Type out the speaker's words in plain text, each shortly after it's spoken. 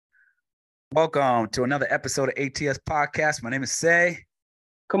Welcome to another episode of A.T.S podcast. My name is Say.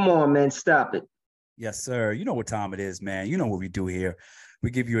 Come on, man. Stop it. Yes, sir. You know what time it is, man. You know what we do here.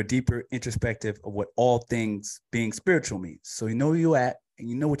 We give you a deeper introspective of what all things being spiritual means. So you know where you're at and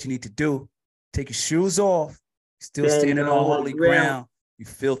you know what you need to do. Take your shoes off. Still standing on holy ground. You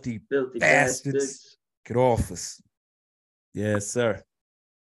filthy bastards. Get off us. Yes, sir.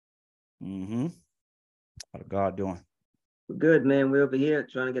 How God doing? We're good, man. We're over here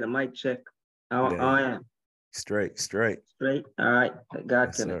trying to get a mic check. How I am. Straight. All right. God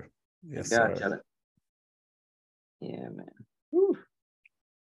yes, tell sir. it. Yes, God sir. tell it. Yeah, man. Whew.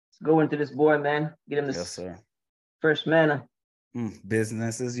 Let's go into this boy, man. Get him this first manna.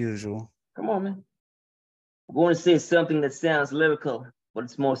 Business as usual. Come on, man. I'm going to say something that sounds lyrical, but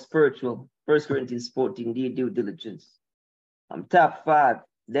it's more spiritual. 1 Corinthians 14, do your due diligence. I'm top 5,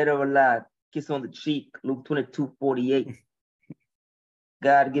 dead or alive. Kiss on the cheek, Luke 22:48.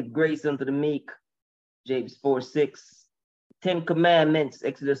 God give grace unto the meek, James 4:6. 10 commandments,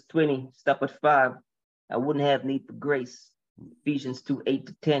 Exodus 20, stop at 5. I wouldn't have need for grace. Ephesians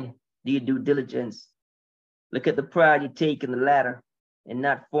 2:8-10. Do your due diligence. Look at the pride you take in the latter and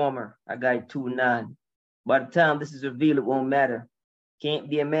not former. I got it 2:9. By the time this is revealed, it won't matter. Can't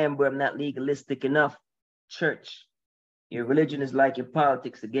be a man where I'm not legalistic enough. Church, your religion is like your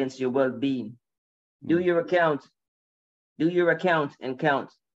politics against your well-being. Do your account and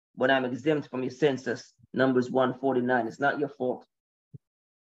count. But I'm exempt from your census. Numbers 149. It's not your fault.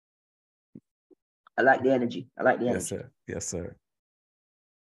 I like the energy. Yes, sir. Yes, sir.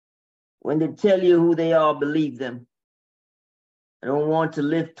 When they tell you who they are, believe them. I don't want to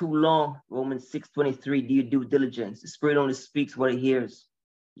live too long. Romans 6:23. Do your due diligence. The Spirit only speaks what He hears.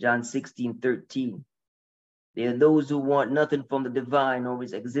 John 16:13. There are those who want nothing from the divine or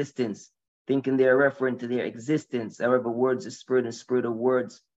His existence, thinking they are referring to their existence. However, words are spirit and spirit are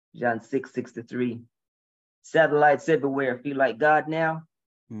words. John 6:6-3. Satellites everywhere. Feel like God now?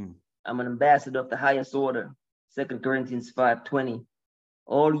 I'm an ambassador of the highest order. 2 Corinthians 5:20.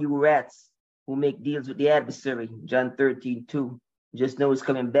 All you rats who make deals with the adversary. John 13:2. Just know He's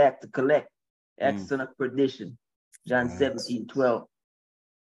coming back to collect. Accident of perdition. John 17:12.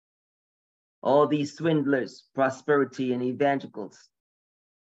 All these swindlers, prosperity and evangelicals.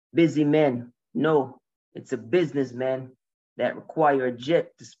 Busy men. No, it's a businessman that require a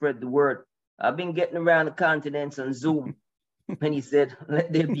jet to spread the word. I've been getting around the continents on Zoom. And He said,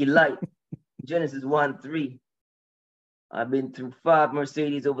 let there be light. Genesis 1:3. I've been through 5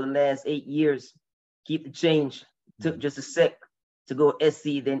 Mercedes over the last 8 years. Keep the change. Took just a sec to go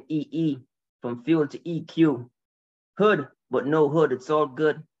SC, then EE, from fuel to EQ. Hood, but no hood. It's all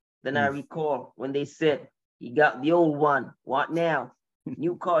good. Then I recall when they said, he got the old one. What now?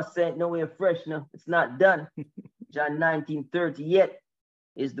 New car scent, no air freshener. It's not done. John 19:30. Yet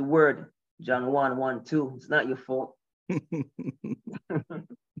is the word. John 1:1-2. It's not your fault.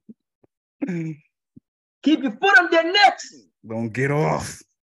 Keep your foot on their necks. Don't get off.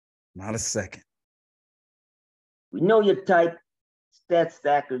 Not a second. We know your type. Stat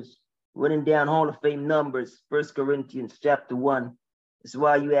stackers. Running down Hall of Fame numbers. 1 Corinthians chapter 1. That's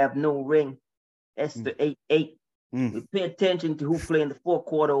why you have no ring. Esther 8:8. We pay attention to who play in the fourth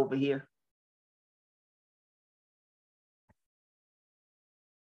quarter over here.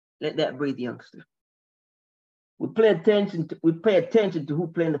 Let that breathe, youngster. We pay attention to who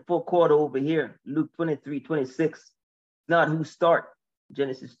play in the fourth quarter over here. Luke 23:26. Not who start.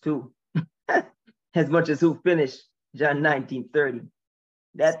 Genesis 2. As much as who finish. John 19:30.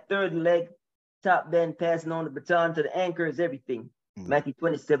 That third leg, top bend, passing on the baton to the anchor is everything. Matthew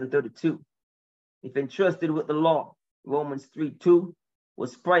 27:32. If entrusted with the law, Romans 3:2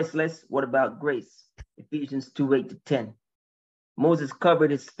 was priceless. What about grace? Ephesians 2:8-10. Moses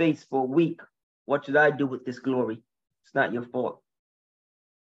covered his face for a week. What should I do with this glory? It's not your fault.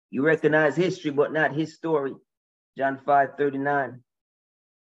 You recognize history, but not his story. John 5:39.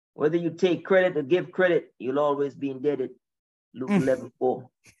 Whether you take credit or give credit, you'll always be indebted. Luke 11:4.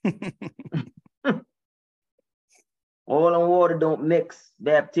 Oil and water don't mix.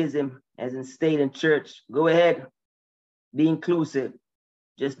 Baptism, as in state and church. Go ahead. Be inclusive.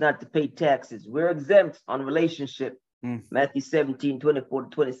 Just not to pay taxes. We're exempt on relationship. Matthew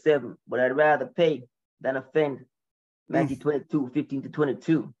 17:24-27. But I'd rather pay than offend. Matthew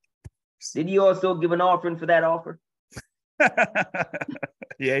 22:15-22. Did He also give an offering for that offer?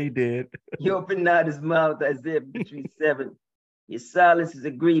 Yeah, He did. He opened not His mouth, Isaiah 3:7. Your silence is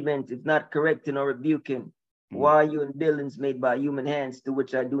agreement, if not correcting or rebuking. Why are you in buildings made by human hands, to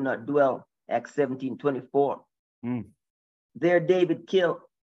which I do not dwell? Acts 17:24. There David killed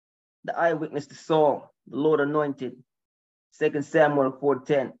the eyewitness to Saul, the Lord anointed. 2 Samuel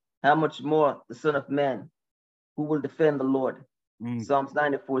 4:10. how much more the Son of Man, who will defend the Lord? Psalms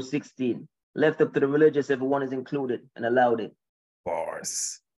 94:16. Left up to the religious, everyone is included and allowed it.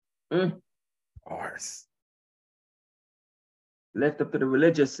 Bars. Bars. Left up to the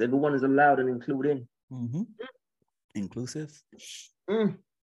religious, everyone is allowed and included. Inclusive. Be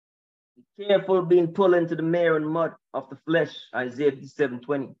careful being pulled into the mire and mud of the flesh, Isaiah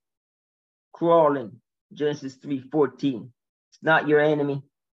 57:20. Crawling, Genesis 3:14. It's not your enemy.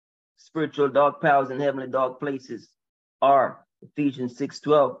 Spiritual dark powers and heavenly dark places are, Ephesians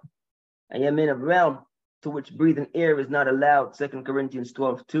 6:12. I am in a realm to which breathing air is not allowed, 2 Corinthians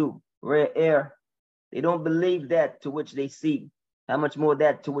 12:2. Rare air. They don't believe that to which they see. How much more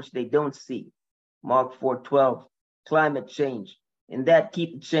that to which they don't see? Mark 4:12. Climate change. In that,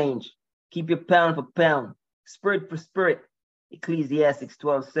 keep the change. Keep your pound for pound, spirit for spirit. Ecclesiastes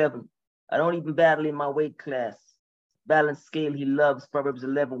 12:7. I don't even battle in my weight class. Balanced scale he loves, Proverbs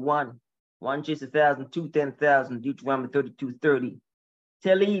 11:1. One chase 1,000, two 10,000, Deuteronomy 32:30.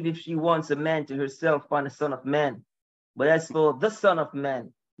 Tell Eve if she wants a man to herself, find a son of man. But as for the Son of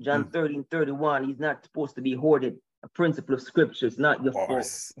Man, John 13:31, he's not supposed to be hoarded. A principle of scripture, it's not your fault.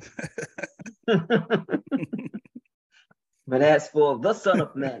 But as for the Son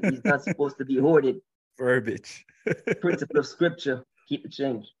of Man, he's not supposed to be hoarded. Verbiage. Principle of scripture, keep the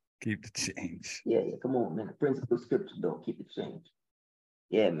change. Keep the change. Yeah, come on, man. The principle of scripture, though, keep the change.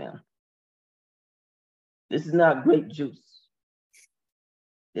 Yeah, man. This is not grape juice.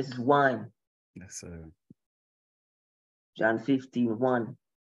 This is wine. Yes, sir. John 15:1.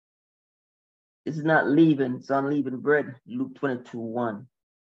 This is not leaven, it's unleavened bread. Luke 22:1.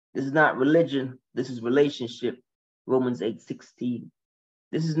 This is not religion, this is relationship. Romans 8:16.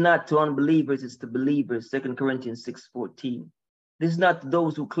 This is not to unbelievers, it's to believers. 2 Corinthians 6:14. This is not to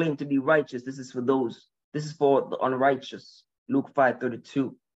those who claim to be righteous, this is for the unrighteous. Luke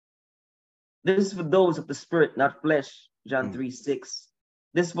 5:32. This is for those of the spirit, not flesh. John 3:6.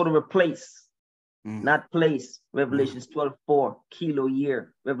 This is for the replace, not place. Revelations 12:4. Kilo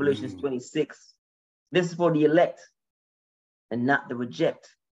year. Revelations 26. This is for the elect and not the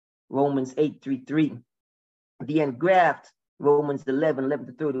reject. Romans 8:3. The engraft. Romans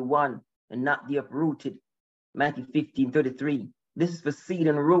 11:11-31, and not the uprooted. Matthew 15:33. This is for seed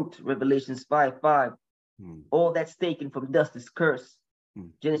and root. Revelations 5:5. All that's taken from dust is cursed.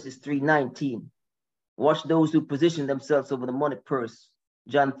 Genesis 3:19. Watch those who position themselves over the money purse.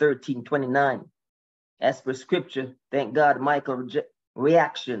 John 13:29. As per scripture, thank God Michael's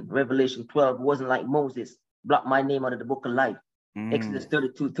reaction, Revelation 12, wasn't like Moses, block my name out of the book of life. Exodus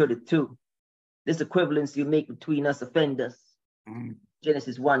 32:32. This equivalence you make between us offenders.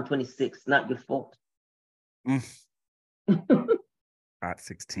 Genesis 1:26, not your fault. Hot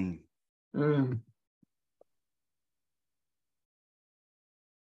 16.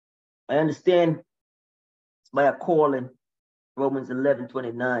 I understand it's by a calling, Romans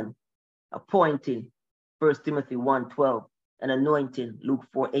 11:29, appointing, 1 Timothy 1:12, and anointing, Luke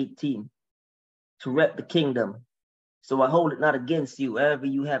 4:18, to rep the kingdom. So I hold it not against you, however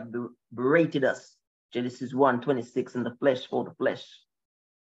you have berated us, Genesis 1:26, in the flesh for the flesh.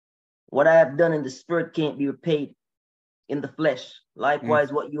 What I have done in the spirit can't be repaid in the flesh.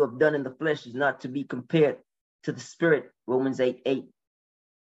 Likewise, what you have done in the flesh is not to be compared to the spirit, Romans 8:8.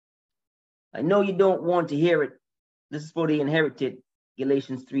 I know you don't want to hear it. This is for the inherited,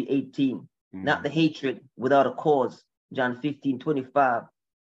 Galatians 3:18. Not the hatred without a cause, John 15:25.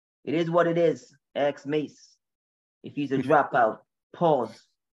 It is what it is, ask Mace. If he's a dropout, pause.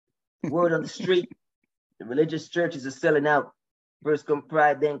 Word on the street, the religious churches are selling out. First come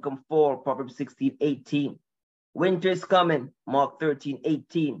pride, then come fall, Proverbs 16:18. Winter is coming, Mark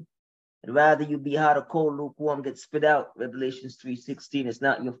 13:18. I'd rather you be hot or cold, lukewarm, get spit out, Revelations 3:16. It's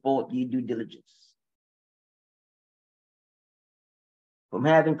not your fault, you due diligence. From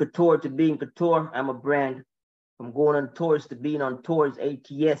having couture to being couture, I'm a brand. From going on tours to being on tours,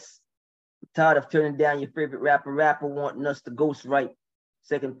 A.T.S. I'm tired of turning down your favorite rapper wanting us to ghost write.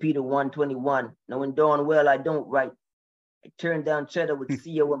 2 Peter 1:21. Knowing darn well I don't write. I turn down cheddar with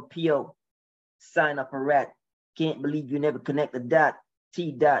C.O. and P.O. Sign up a rat. Can't believe you never connect the dot.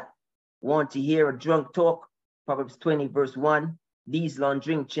 T dot. Want to hear a drunk talk? Proverbs 20:1. These long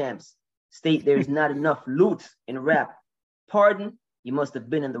drink champs state there is not enough loot in rap. Pardon? You must have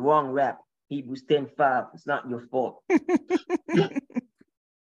been in the wrong rap. Hebrews 10:5. It's not your fault.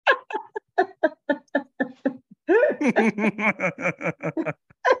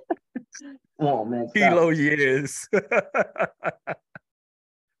 Come on, man. Stop. Kilo years.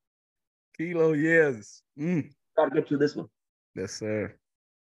 Kilo years. Gotta get through this one. Yes, sir.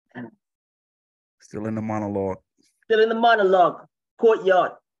 Still in the monologue. Still in the monologue.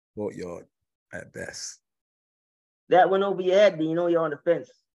 Courtyard. Courtyard at best. That went over your head, then you know you're on the fence.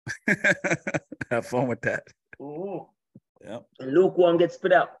 Have fun with that. Mm-hmm. Yep. And lukewarm gets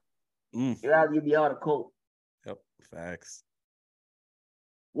spit out. Mm. You're out of the hot or cold. Yep. Facts.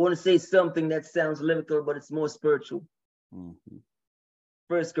 Want to say something that sounds lyrical, but it's more spiritual. Mm-hmm.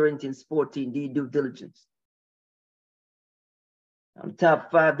 1 Corinthians 14, do due diligence. I'm top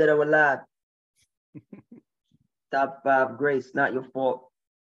 5 that are alive. Top 5 grace, not your fault.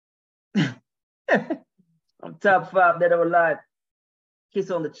 I'm top 5 that are alive. Kiss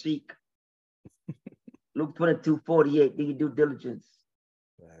on the cheek. Luke 22:48, do your due diligence.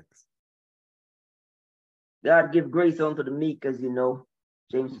 Facts. God give grace unto the meek, as you know.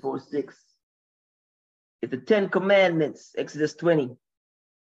 James 4:6. It's the 10 commandments, Exodus 20.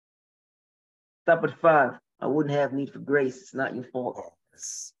 Stop at 5. I wouldn't have need for grace. It's not your fault.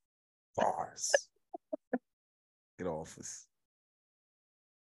 Bars. Bars. Get off us.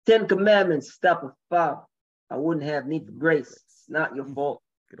 10 commandments, stop at 5. I wouldn't have need for grace. It's not your fault.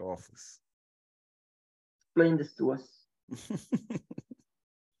 Get off us. Explain this to us.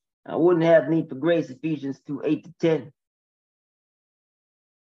 I wouldn't have need for grace, Ephesians 2:8-10.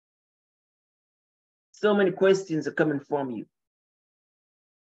 So many questions are coming from you.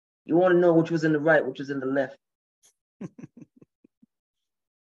 You want to know which was in the right, which was in the left.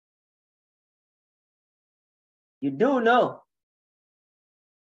 You do know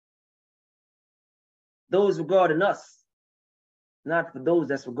those regarding us, not for those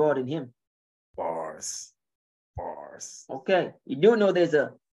that's regarding him. Bars. Bars. Okay. You do know there's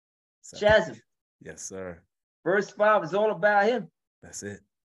a chasm. Yes, sir. Verse 5 is all about him. That's it.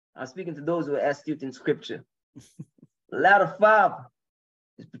 I'm speaking to those who are astute in scripture. Ladder 5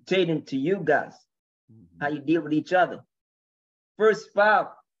 is pertaining to you guys, how you deal with each other. Verse 5,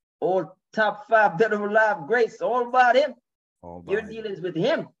 all top 5 that are alive, grace, all about him. All about Your him. dealings with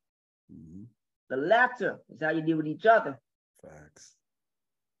him. Mm-hmm. The latter is how you deal with each other. Facts.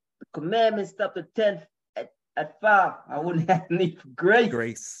 The commandments up to 10 at 5. I wouldn't have need for grace.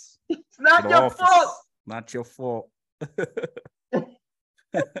 Grace. It's not Get your off fault. us. Not your fault.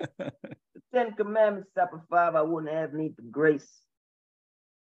 The 10 commandments stop at 5. I wouldn't have need for grace.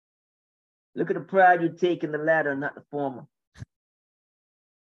 Look at the pride you take in the latter, not the former.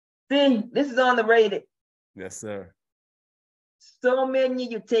 See, this is underrated. Yes, sir. So many,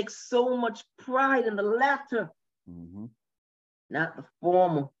 you take so much pride in the latter, not the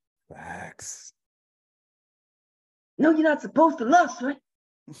former. Facts. No, you're not supposed to lust, right?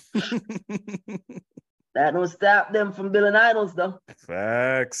 That don't stop them from building idols, though.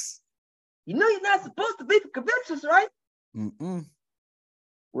 Facts. You know you're not supposed to be for conventions, right? Mm-mm.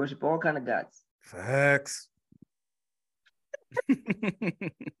 Worship all kind of gods. Facts.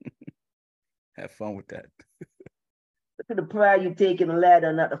 Have fun with that. Look at the pride you take in the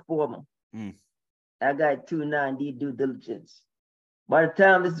latter, not the former. Mm. I got 2:9, due diligence. By the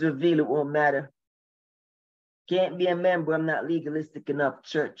time this is revealed, it won't matter. Can't be a member, I'm not legalistic enough,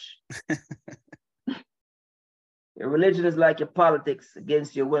 church. Your religion is like your politics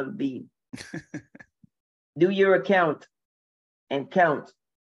against your well-being. Do your account and count,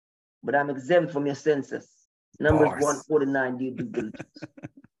 but I'm exempt from your census. Numbers 149, due diligence.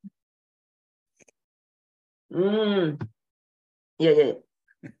 Yeah.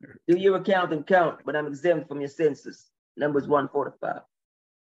 Do your account and count, but I'm exempt from your census. Numbers 145.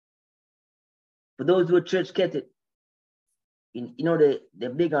 For those who are church kept, you know they're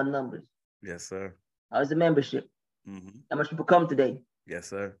big on numbers. Yes, sir. How's the membership? How much people come today? Yes,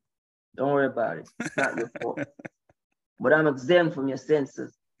 sir. Don't worry about it. It's not your fault. But I'm exempt from your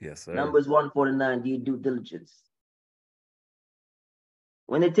census. Yes, sir. Numbers 149, do your due diligence.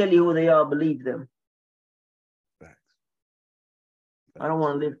 When they tell you who they are, believe them. Facts. I don't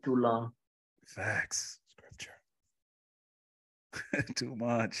want to live too long. Facts. Scripture. Too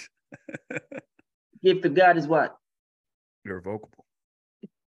much. Gift of God is what? Irrevocable.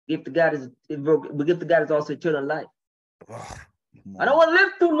 Gift of God is irrevocable. But gift of God is also eternal life. Oh, I don't want to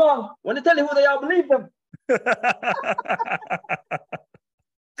live too long. When they tell you who they are, believe them.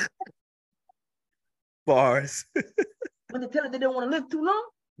 Bars. When they tell you they don't want to live too long,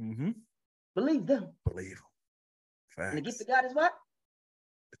 believe them. Believe them. Facts. And the gift of God is what?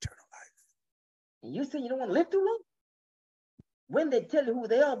 Eternal life. And you say you don't want to live too long? When they tell you who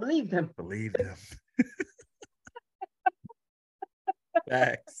they are, believe them. Believe them.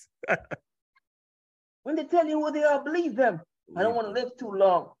 Facts. When they tell you who they are, believe them. I don't want to live too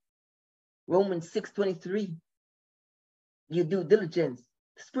long. Romans 6:23. You do diligence.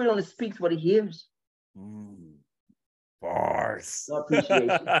 The Spirit only speaks what he hears. Bars. No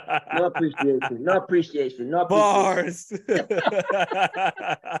appreciation. No appreciation. No appreciation. No appreciation. Bars.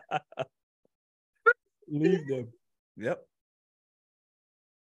 Leave them. Yep.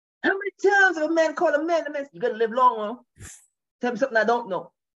 How many times have a man called a man? You gotta live long, huh? Tell me something I don't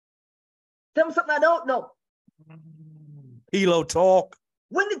know. Tell me something I don't know. Hilo talk.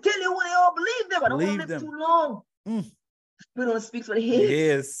 When they tell you what they all believe them, I don't want to live too long. Spirit only speaks what he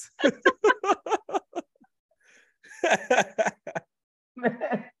hears.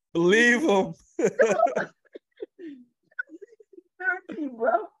 Believe him. 13,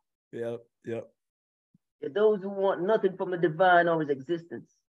 bro. Yep. Those who want nothing from the divine or his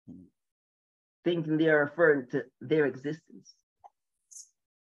existence, thinking they are referring to their existence.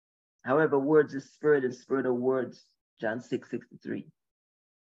 However, words is spirit and spirit are words. John 6:63.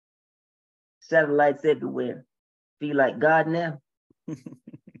 Satellites everywhere. Feel like God now.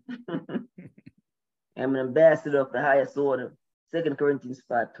 I'm an ambassador of the highest order. 2 Corinthians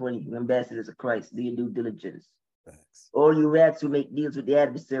 5:20. Ambassadors of Christ. Do your due diligence. Thanks. All you rats who make deals with the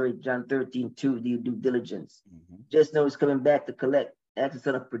adversary, John 13:2. Do your due diligence. Just know he's coming back to collect. That's a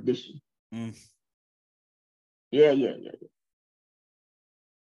son of perdition. Yeah.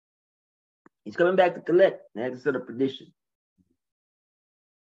 He's coming back to collect. That's a son of perdition.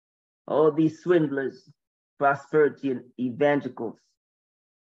 All these swindlers, prosperity and evangelicals,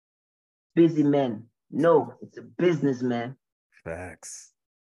 busy men. No, it's a businessman. Facts.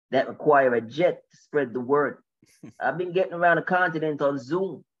 That require a jet to spread the word. I've been getting around the continent on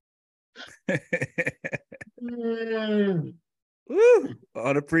Zoom.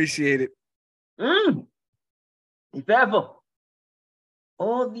 Unappreciated. If ever.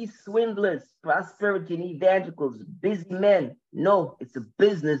 All these swindlers, prosperity and evangelicals, busy men. No, it's a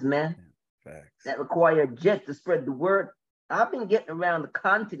businessman. Facts. That require a jet to spread the word. I've been getting around the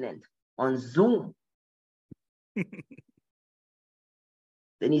continent on Zoom.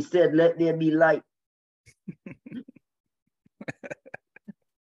 Then he said, let there be light.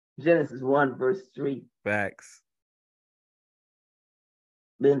 Genesis 1:3. Facts.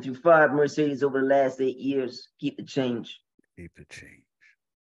 Been through 5 Mercedes over the last 8 years. Keep the change. Keep the change.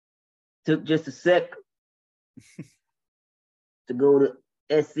 Took just a sec to go to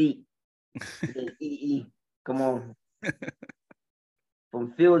SE, then EE. Come on.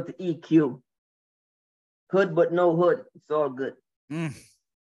 From field to EQ. Hood but no hood. It's all good.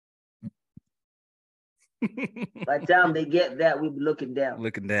 By the time they get that, we'll be looking down.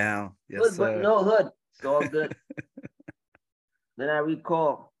 Looking down. Yes, hood sir. but no hood. It's all good. Then I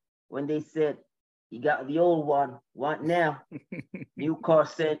recall when they said, you got the old one, want now. New car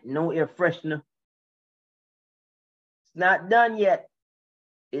scent, no air freshener. It's not done yet,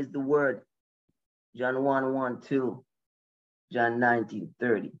 is the word. John 1:1-2, John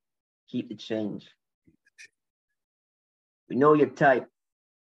 19:30. Keep the change. We know your type.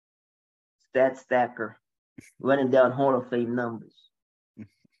 Stat stacker, running down Hall of Fame numbers.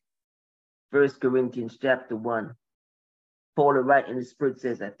 1 Corinthians chapter 1. Paul the right in the spirit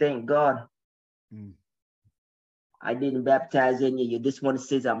says, I thank God I didn't baptize any of you. This one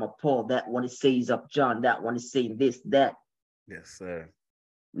says I'm a Paul. That one says up John. That one is saying this, that. Yes, sir.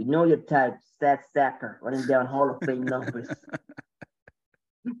 We know your type, stat stacker, running down Hall of Fame numbers.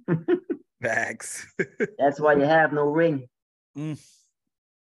 Facts. That's why you have no ring.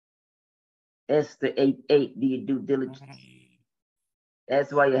 Esther 8:8, do your due diligence.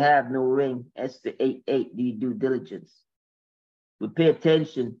 That's why you have no ring. Esther 8:8, do your due diligence. We pay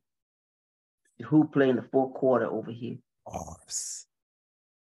attention to who playing the fourth quarter over here. Bars.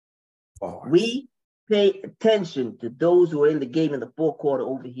 We pay attention to those who are in the game in the fourth quarter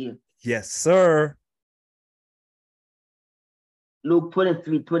over here. Yes, sir. Luke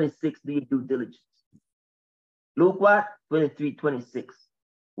 23:26, do your due diligence. Luke what? 23:26.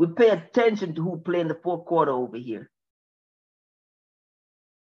 We pay attention to who playing the fourth quarter over here.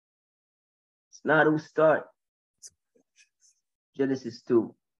 It's not who start. Genesis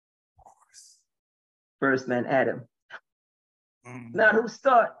 2. First man, Adam. Not who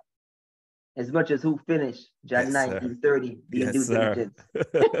start. As much as who finish. John 19:30. Being due diligence.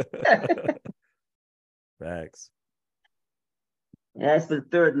 Facts. And as for the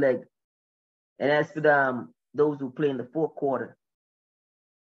third leg, and as for those who play in the fourth quarter,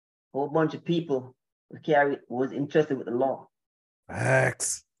 a whole bunch of people was interested with the law.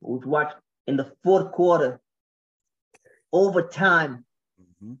 Facts. Was watched in the fourth quarter. Overtime.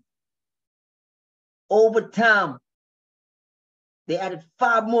 Overtime. They added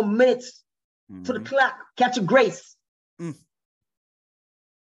 5 more minutes to the clock. Catch a grace.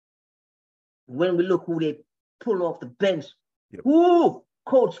 When we look who they pull off the bench. Ooh,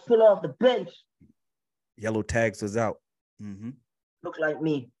 coach pull off the bench. Yellow tags was out. Mm-hmm. Look like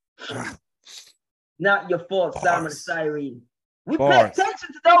me. Ah, Not your fault, Simon bars. Cyrene. We pay Bars.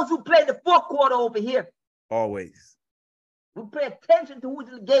 attention to those who play the fourth quarter over here. Always. We pay attention to who's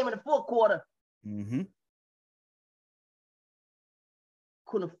in the game in the fourth quarter. Mm-hmm.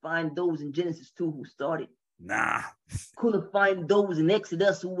 Couldn't find those in Genesis 2 who started. Nah. Couldn't find those in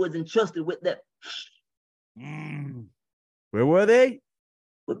Exodus who was entrusted with them. Where were they?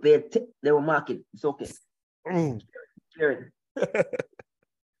 But they were mocking. It's okay. Jared.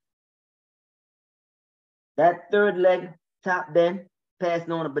 That third leg, top bend,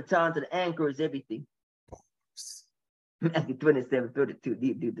 passing on a baton to the anchor is everything. Matthew 27:32,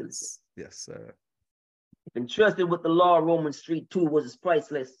 deep due diligence. Yes, sir. If entrusted with the law, Romans 3:2 was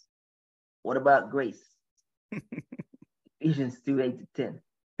priceless. What about grace? Ephesians 2:8-10.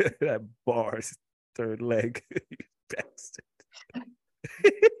 That bars, third leg. You bastard.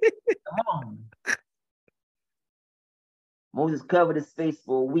 Come on. Moses covered his face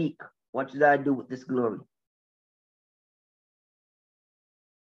for a week. What should I do with this glory?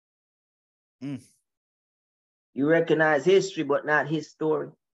 You recognize history, but not his story.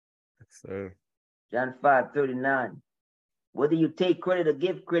 Yes, sir. John 5:39. Whether you take credit or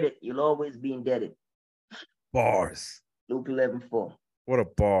give credit, you'll always be indebted. Bars. Luke 11:4. What a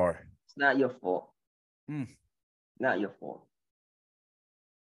bar. It's not your fault. Not your fault.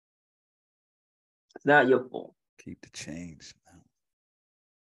 It's not your fault. Keep the change.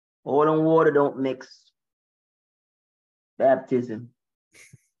 Oil and water don't mix. Baptism,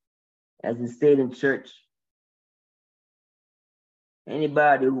 as in state in church.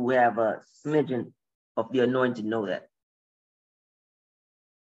 Anybody who have a smidgen of the anointing know that.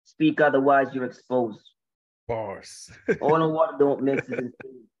 Speak otherwise, you're exposed. Bars. Oil and water don't mix as in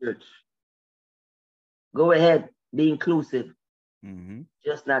state in church. Go ahead, be inclusive,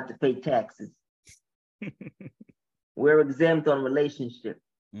 just not to pay taxes. We're exempt on relationship.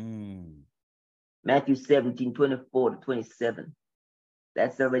 Matthew 17:24-27.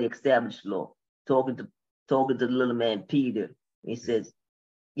 That's already established law. Talking to the little man Peter. He says,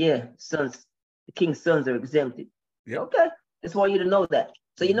 yeah, sons, the king's sons are exempted. Yep. Okay. Just want you to know that.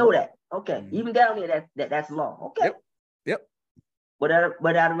 So you know that. Okay. Even down here, that's law. Okay. Yep. But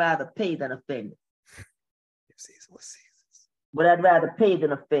I'd rather pay than offend. What's But I'd rather pay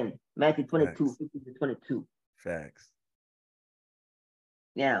than offend. Matthew 22:15-22. Facts.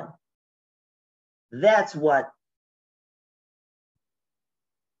 Now, that's what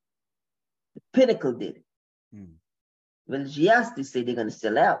the Pinnacle did. Religiosity say they're going to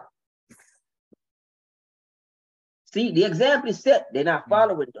sell out. See, the example is set. They're not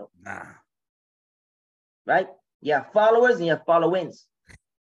following though. Nah. Right? You have followers and you have followings.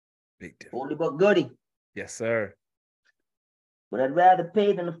 Big deal. Holy but goody. Yes, sir. But I'd rather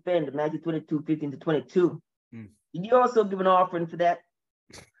pay than offend. Matthew 22:15-22. Did you also give an offering for that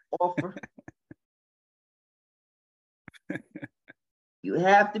offer? You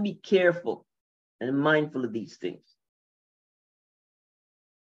have to be careful and mindful of these things.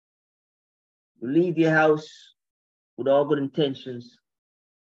 You leave your house with all good intentions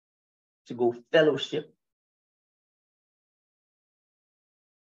to go fellowship.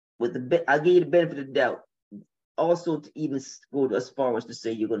 I'll give you the benefit of the doubt. Also, to even go as far as to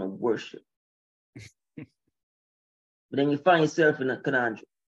say you're going to worship. But then you find yourself in a conundrum.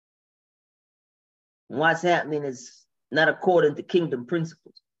 And what's happening is not according to kingdom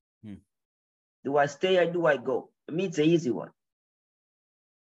principles. Do I stay or do I go? For me, it's an easy one.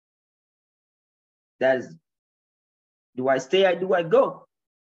 That is, do I stay or do I go?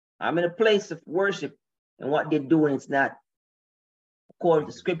 I'm in a place of worship, and what they're doing is not according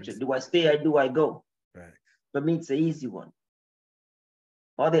to scripture. Do I stay or do I go? Right. For me, it's an easy one.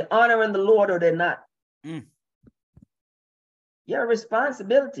 Are they honoring the Lord or they're not? Your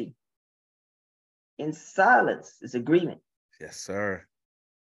responsibility in silence is agreement. Yes, sir.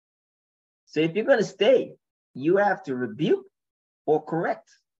 So if you're going to stay, you have to rebuke or correct.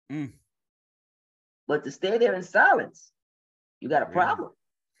 But to stay there in silence, you got a problem.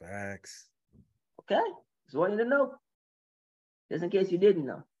 Facts. Okay? Just want you to know. Just in case you didn't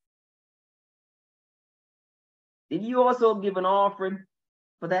know. Did you also give an offering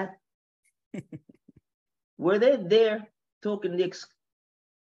for that? Were they there talking the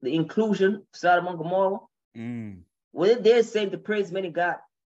inclusion of Sodom and Gomorrah? Were they there saying to praise many God?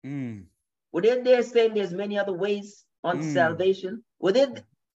 Were they there saying there's many other ways unto salvation? Were they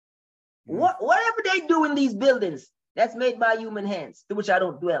whatever they do in these buildings that's made by human hands, to which I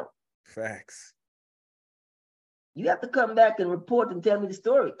don't dwell. Facts. You have to come back and report and tell me the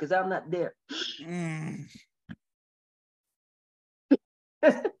story, because I'm not there.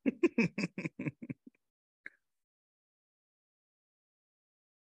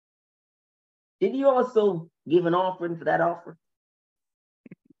 Did he also give an offering for that offer?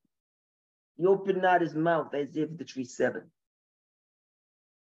 He opened not his mouth, Isaiah 53:7.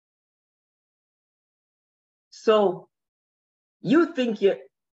 So you think you're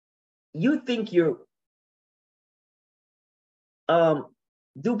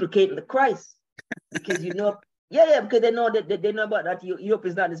duplicating the Christ because you know, because they know that they know about that he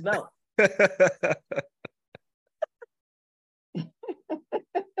opens not his mouth.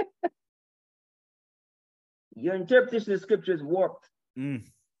 Your interpretation of scripture is warped.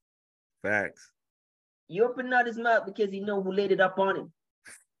 Facts. He opened not his mouth because he know who laid it up on him.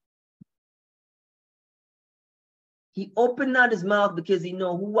 He opened not his mouth because he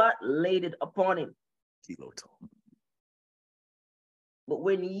know who what laid it upon him. But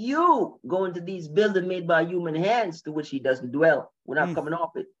when you go into these buildings made by human hands to which he doesn't dwell, we're not coming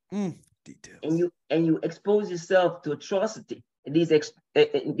off it. Details. And you expose yourself to atrocity, these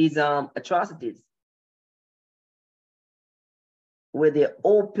atrocities, where they're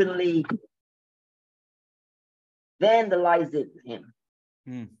openly vandalizing him.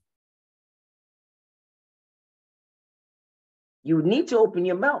 You need to open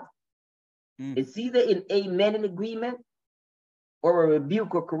your mouth. It's either an amen in agreement or a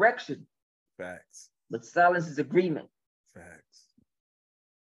rebuke or correction. Facts. But silence is agreement. Facts.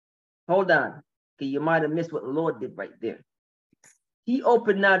 Hold on, because you might have missed what the Lord did right there. He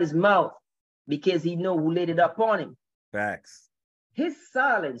opened not his mouth because he know who laid it up on him. Facts. His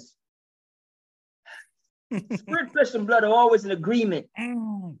silence, spirit, flesh, and blood are always in agreement.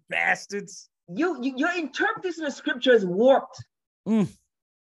 Bastards. Your interpretation of scripture is warped.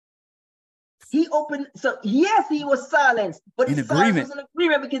 He opened, so yes, he was silenced, but his silence was in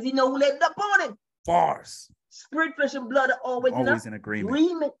agreement because he know who laid it up on him. Bars. Spirit, flesh, and blood are always in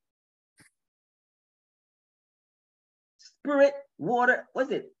agreement. Spirit, water,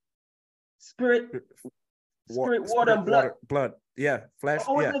 what's it? Spirit, water, and blood. Blood. Yeah. Flesh.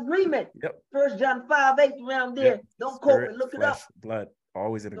 Always in agreement. Yep. 1 John 5:8 around there. Yep. Don't quote me, look it up. Blood.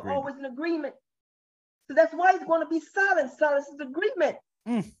 Always in agreement. Always in agreement. So that's why he's going to be silent. Silence is agreement.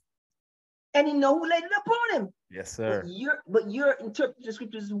 And he know who laid it up on him. Yes, sir. But your interpretation of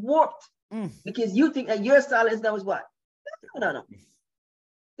scripture is warped because you think that your silence now is what? No.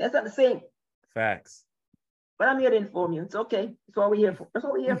 That's not the same. Facts. But I'm here to inform you. It's okay. That's what we're here for. That's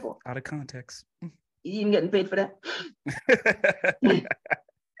what we're here for. Out of context. You even getting paid for that?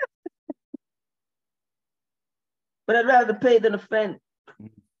 But I'd rather pay than offend.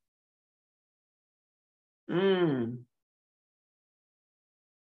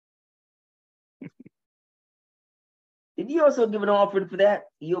 Did he also give an offering for that?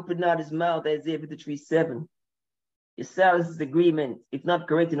 He opened not his mouth, Isaiah 53:7. Your silence is agreement. If not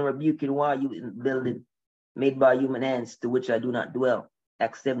correcting or rebuking, why you in the building made by human hands to which I do not dwell?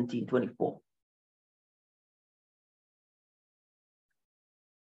 Acts 17:24.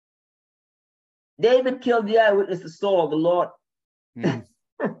 David killed the eyewitness to Saul, the Lord.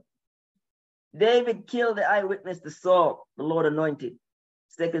 David killed the eyewitness to Saul, the Lord anointed.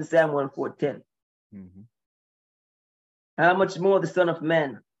 2 Samuel 4:10. How much more the Son of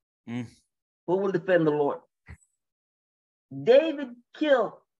Man? Who will defend the Lord? David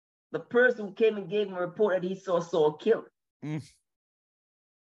killed the person who came and gave him a report that he saw Saul killed.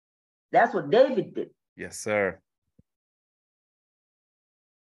 That's what David did. Yes, sir.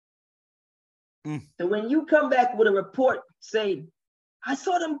 So when you come back with a report saying, I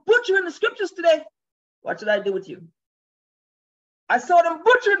saw them butchering the scriptures today, what should I do with you? I saw them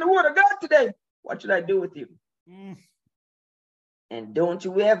butchering the word of God today, what should I do with you? And don't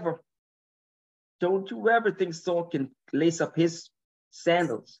you ever think Saul can lace up his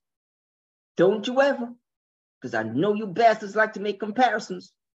sandals. Don't you ever, because I know you bastards like to make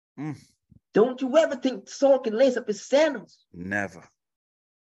comparisons. Don't you ever think Saul can lace up his sandals. Never.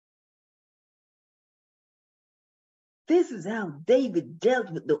 This is how David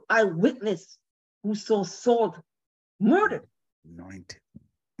dealt with the eyewitness who saw Saul murdered. Anointed.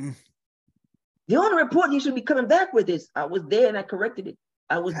 The only report you should be coming back with is, I was there and I corrected it.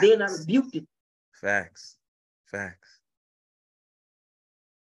 I was there and I rebuked it. Facts. But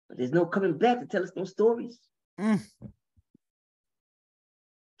there's no coming back to tell us no stories.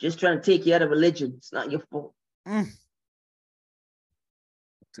 Just trying to take you out of religion. It's not your fault.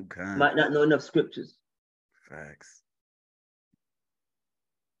 Too kind. Might not know enough scriptures. Facts.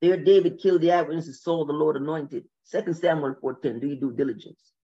 There David killed the eyewitness of Saul, the Lord anointed. 2 Samuel 4:10. Do you do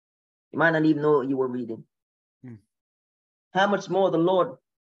diligence? You might not even know what you were reading. How much more the Lord,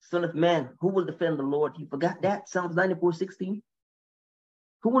 Son of Man, who will defend the Lord? You forgot that? Psalms 94:16.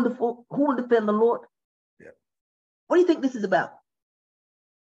 Who will defend the Lord? Yeah. What do you think this is about?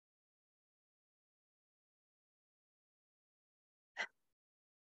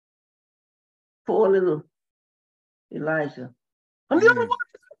 Poor little Elijah.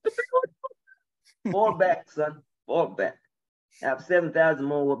 Fall back, son. Fall back. Have 7,000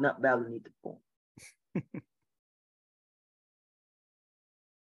 more who have not bowed the knee to fall.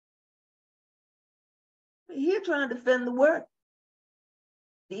 We're here trying to defend the word,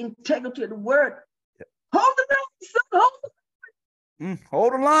 the integrity of the word. Yep. Hold the line, son.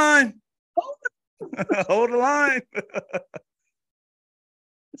 Hold the line. Hold the Hold the line.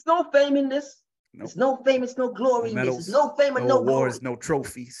 It's no fame in this. Nope. It's no fame. It's no glory in this. It's no fame and no no awards, glory. no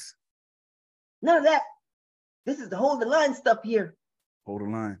trophies. None of that. This is the hold the line stuff here. Hold the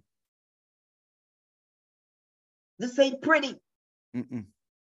line. This ain't pretty.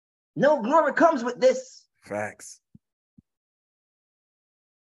 No glory comes with this. Facts.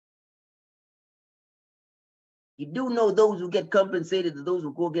 You do know those who get compensated are those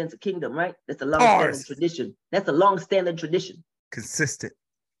who go against the kingdom, right? That's a long-standing tradition. That's a long-standing tradition. Consistent.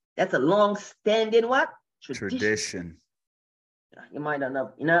 That's a long-standing what? Tradition. You might not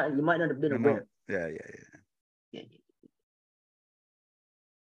have, you might not have been aware. Yeah.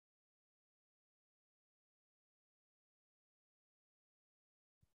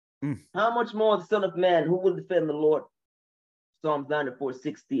 How much more the Son of Man, who will defend the Lord? Psalms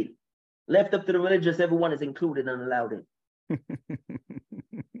 94:16. Left up to the religious, everyone is included and allowed in.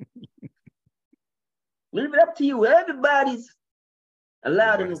 Leave it up to you. Everybody's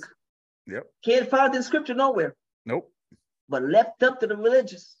allowed in. Yep. Can't find it in scripture nowhere. Nope. But left up to the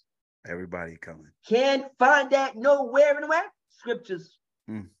religious. Everybody coming. Can't find that nowhere in the scriptures.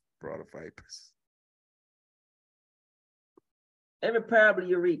 Broad of vipers. Every parable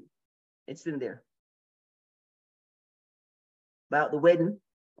you read, it's in there. About the wedding.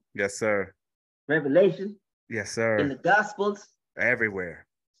 Yes, sir. Revelation. Yes, sir. In the Gospels. Everywhere.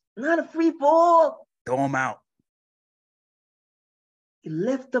 Not a free for all. Throw them out. It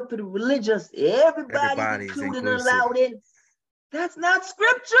left up to the religious. Everybody's included and allowed in. That's not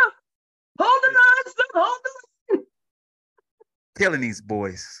scripture. Hold the line, son. Hold the line. Killing these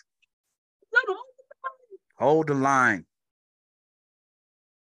boys. Son, hold the line.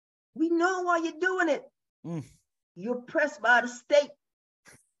 We know why you're doing it. You're pressed by the state.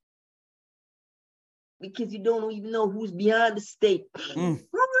 Because you don't even know who's behind the state. And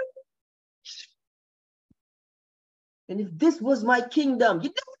if this was my kingdom, you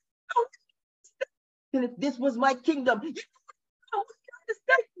don't know. And if this was my kingdom, you don't know who's behind the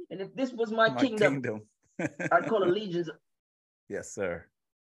state. And if this was my kingdom. I'd call allegiance. Yes, sir.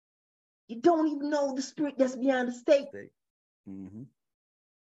 You don't even know the spirit that's behind the state.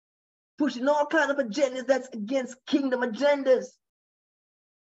 Pushing all kinds of agendas that's against kingdom agendas.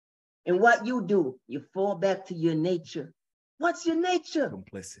 And what you do, you fall back to your nature. What's your nature?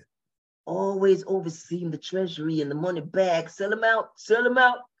 Complicit. Always overseeing the treasury and the money bag. Sell them out. Sell them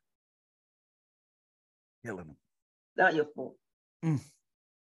out. Killing them. Not your fault. You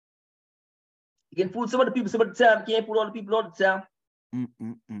can fool some of the people some of the time. You can't fool all the people all the time. Hold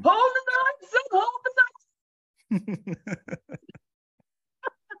the line, son. Hold the line.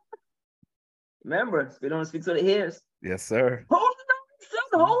 Remember, we don't speak to the ears. Yes, sir. Hold the line,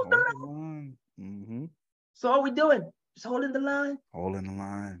 son. Hold the line. So all we doing? Just holding the line. Holding the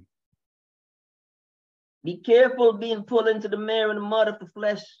line. Be careful being pulled into the mire and the mud of the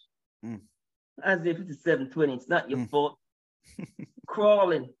flesh. Isaiah 57:20. It's not your fault.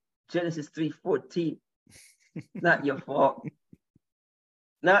 Crawling. Genesis 3:14. Not your fault.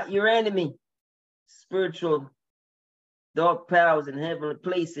 Not your enemy. Spiritual dark powers in heavenly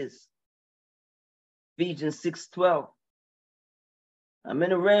places. Ephesians 6:12. I'm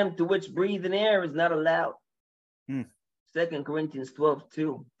in a realm to which breathing air is not allowed. 2 Corinthians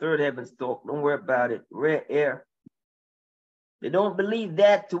 12:2. Third heaven's talk. Don't worry about it. Rare air. They don't believe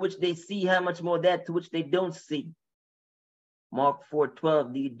that to which they see, how much more that to which they don't see. Mark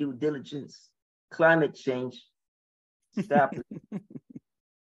 4:12. Do your due diligence. Climate change. Stop it.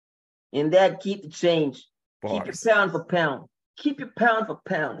 In that, keep the change. Bars. Keep your pound for pound. Keep your pound for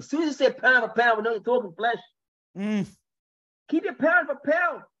pound. As soon as you say pound for pound, we know you're talking flesh. Keep your pound for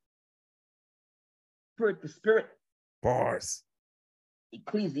pound. Spirit to spirit. Bars.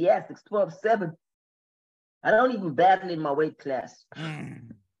 Ecclesiastes 12:7. I don't even battle in my weight class.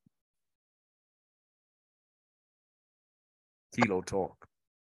 Kilo talk.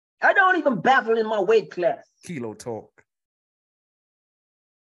 I don't even battle in my weight class. Kilo talk.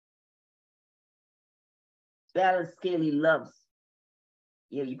 Balance scale he loves.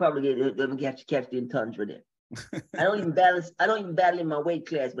 Yeah, you probably catch the tundra there. I don't even battle in my weight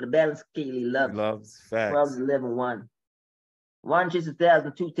class, but the balance scale he loves. He loves facts. Proverbs 11:1. 1 chase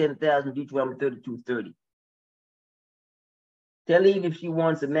 1,000, 2 10,000, Deuteronomy 32:30. Tell Eve if she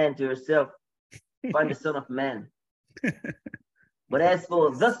wants a man to herself, find the Son of Man. But as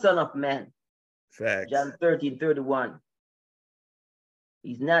for the Son of Man, Facts. John 13:31,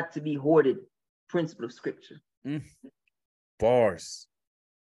 he's not to be hoarded. Principle of Scripture. Bars.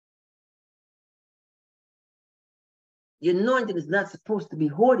 The anointing is not supposed to be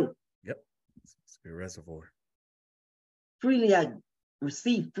hoarded. Yep. It's a reservoir. Freely I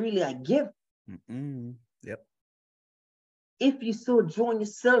receive, freely I give. Yep. If you so join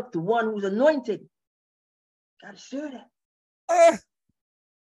yourself to one who's anointed, gotta share that.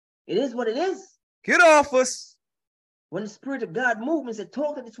 It is what it is. Get off us. When the Spirit of God moves and said,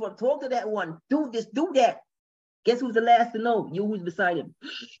 talk to this one, talk to that one, do this, do that. Guess who's the last to know? You who's beside him.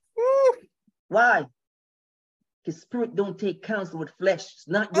 Woo. Why? His Spirit don't take counsel with flesh. It's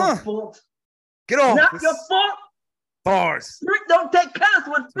not your fault. Get off. Not your fault. Bars. Spirit don't take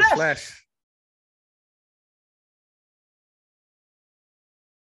counsel with flesh.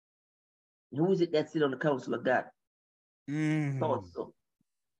 Who is it that sit on the counsel of God? Thought so.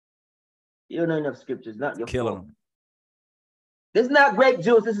 You don't know enough scriptures, not your Killing fault. them. This is not grape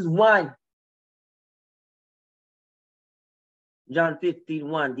juice, this is wine. John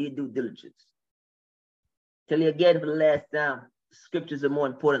 15:1, do your due diligence. Tell you again for the last time, scriptures are more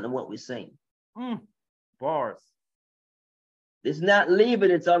important than what we're saying. Bars. This is not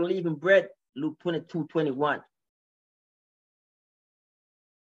leaven, it's unleavened bread. Luke 22:21.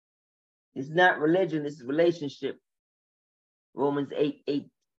 It's not religion, it's relationship. Romans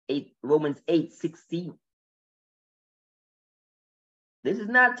 8:16. This is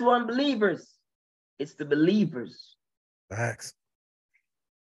not to unbelievers, it's to believers. Facts.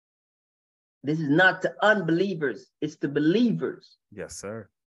 This is not to unbelievers, it's to believers. Yes, sir.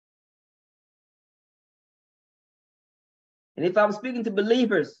 And if I'm speaking to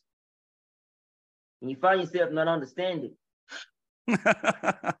believers, and you find yourself not understanding,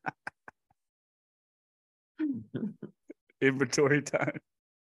 Inventory time.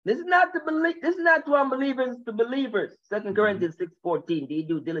 this is not to unbelievers, it's to believers. 2 Corinthians 6:14, do you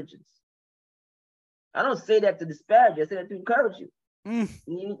due diligence? I don't say that to disparage you, I say that to encourage you. You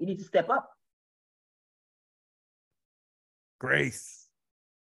need to step up. Grace.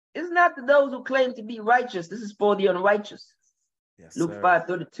 It's not to those who claim to be righteous. This is for the unrighteous. Yes, Luke sir.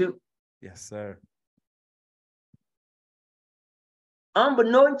 5:32. Yes, sir.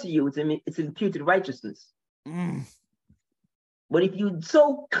 Unbeknown to you, it's imputed righteousness. But if you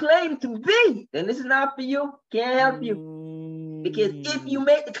so claim to be, then this is not for you. Can't help you. Because if you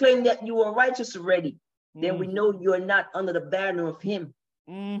make the claim that you are righteous already, then we know you are not under the banner of him.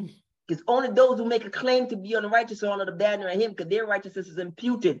 Because only those who make a claim to be unrighteous are under the banner of him, because their righteousness is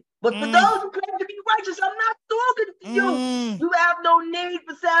imputed. But for those who claim to be righteous, I'm not talking to you. You have no need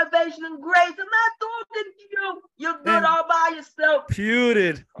for salvation and grace. I'm not talking to you. You're good all by yourself.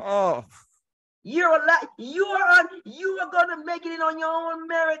 Imputed. Oh. You're alive. You are gonna make it in on your own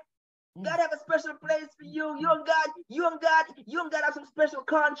merit. God have a special place for you. You and God have some special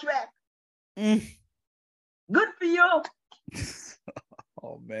contract. Good for you.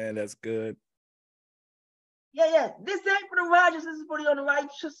 Oh man, that's good. Yeah. This ain't for the righteous, this is for the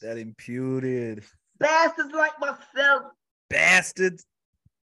unrighteous. That imputed. Bastards like myself. Bastards.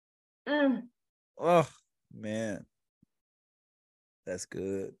 Oh man. That's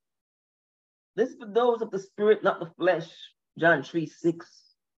good. This is for those of the spirit, not the flesh. John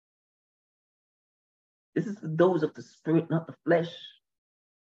 3:6. This is for those of the spirit, not the flesh.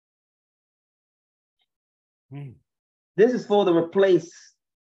 This is for the replace,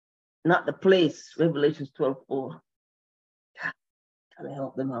 not the place. Revelations 12:4. Gotta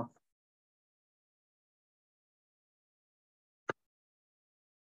help them out.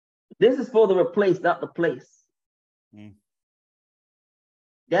 This is for the replace, not the place.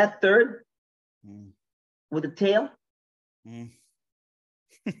 That third with the tail, they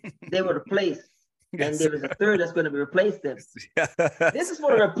were replaced. Yes, and there is a third that's going to be replaced them. Yes. This is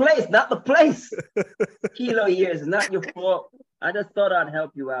for the replace, not the place. Kilo years is not your fault. I just thought I'd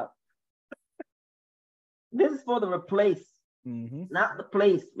help you out. This is for the replace, not the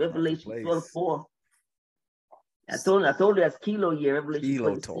place. Revelation 12:4. I told you that's kilo year. Revelation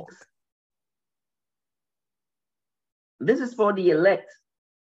Kilo 26. talk. This is for the elect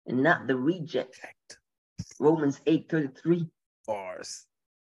and not the reject. Romans 8:33. Bars.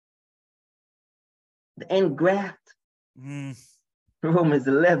 The engraft. Romans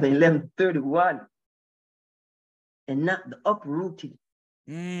 11:31. And not the uprooted.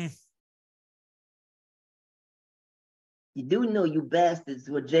 You do know you bastards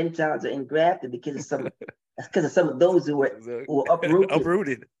who are Gentiles are engrafted because of some of those who were uprooted.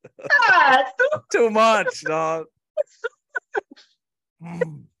 Uprooted. Ah, Too much, dog.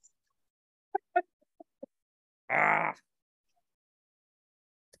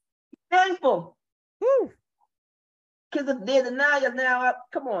 people. Woo. Because if they deny you now,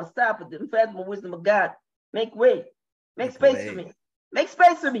 come on, stop it. The unfathomable wisdom of God. Make way. Make space for me. Make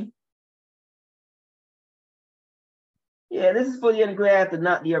space for me. Yeah, this is for the engrafted,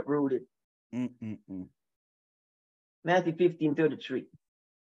 not the uprooted. Matthew 15:33.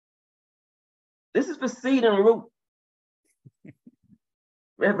 This is for seed and root.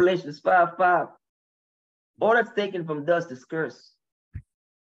 Revelations 5:5. All that's taken from dust is curse.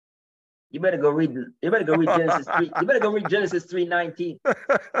 You better go read. Genesis 3. You better go read Genesis 3:19.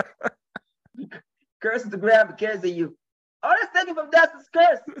 Curse is the ground because of you. All that's taken from dust is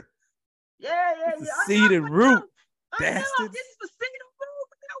curse. Yeah. Seed and root. I know. This is for seed and root.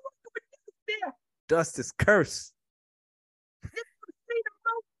 There. Dust is curse. This is for seed and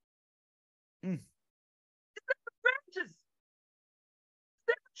root. This is for branches.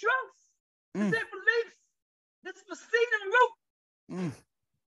 This is for trunks. This is for leaves. This is for seed and root.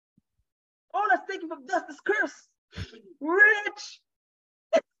 All that's taken from dust is curse. Rich.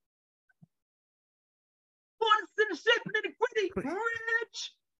 Born in sin, shape, and iniquity.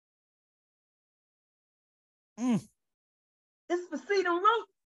 Rich. This is for seed and root.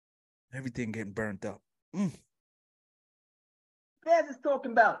 Everything getting burnt up. Baz is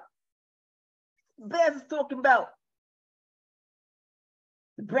talking about.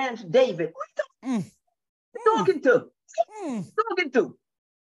 The branch of David. What are you talking to? Talking to?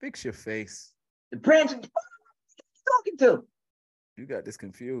 Fix your face. The branch of David. What are you talking to? You got this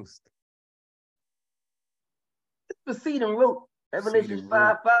confused. It's for seed and root. Revelation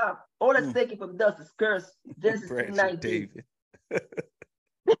 5:5. All that's taken from dust is cursed. Genesis 3:19.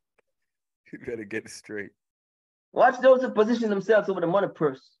 You better get it straight. Watch those who position themselves over the money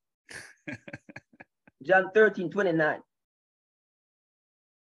purse. John 13:29.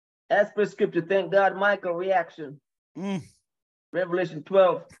 As per scripture, thank God, Michael reaction. Revelation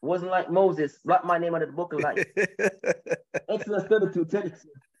 12 wasn't like Moses. Blot my name out of the book of life. Exodus 32:32.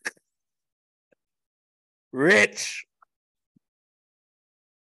 Rich.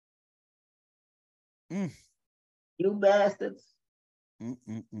 You bastards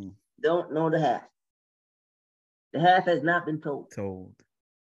don't know the half. The half has not been told. True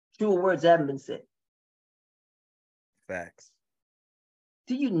words haven't been said. Facts.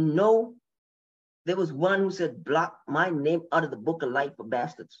 Do you know there was one who said, block my name out of the book of life for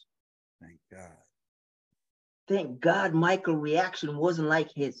bastards? Thank God. Thank God Michael's reaction wasn't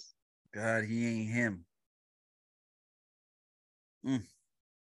like his. God, he ain't him.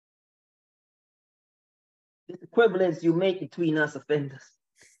 This equivalence you make between us offenders.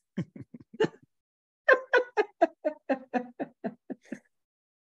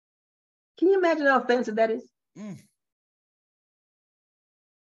 Can you imagine how offensive that is?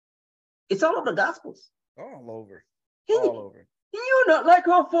 It's all over the Gospels. All over. You're not like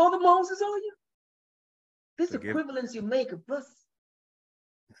our father Moses, are you? This equivalence you make of us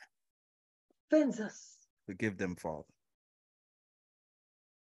offends us. Forgive them, Father.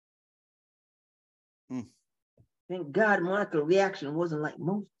 Thank God Michael's reaction wasn't like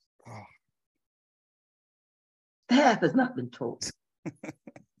Moses. The half has not been told.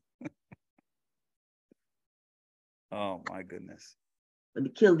 Oh, my goodness. When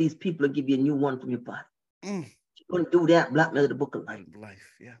you kill these people, I'll give you a new one from your body. You're going to do that, blackmail the book of life.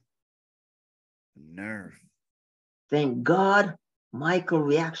 Yeah. Nerve. Thank God Michael's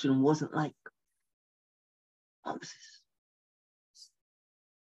reaction wasn't like Moses.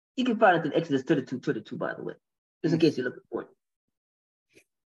 You can find it in Exodus 32:22, by the way, just in case you're looking for it.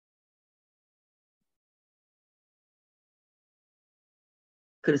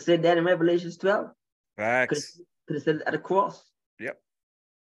 Could have said that in Revelations 12. Facts. Could have said it at the cross. Yep.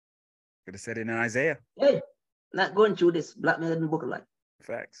 Could have said it in Isaiah. Hey, not going through this blackmail in the book of life.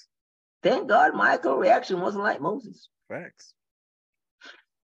 Facts. Thank God Michael's reaction wasn't like Moses. Facts.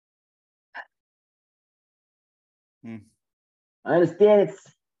 I understand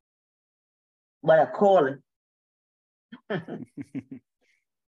it's by a calling.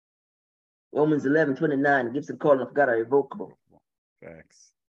 Romans 11:29 gives the calling of God irrevocable.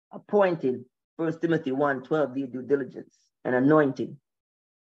 Facts. Appointed, 1 Timothy 1:12, due diligence, and anointing,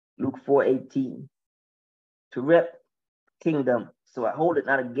 Luke 4:18, to rep kingdom, so I hold it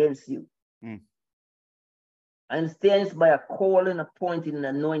not against you. I understand it's by a calling, appointing, and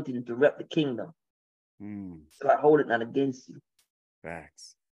anointing to rep the kingdom. So I hold it not against you.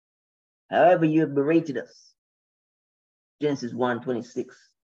 Facts. However, you have berated us. Genesis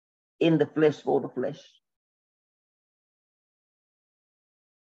 1:26. In the flesh for the flesh.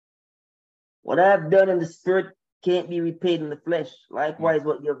 What I've done in the spirit can't be repaid in the flesh. Likewise,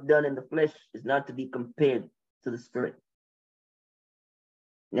 what you have done in the flesh is not to be compared to the spirit.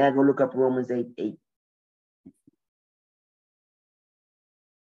 Now go look up Romans 8:8.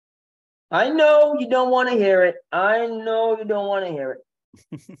 I know you don't want to hear it. I know you don't want to hear it.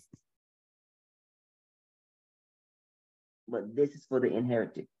 But this is for the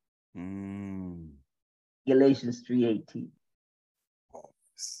inherited. Galatians 3:18.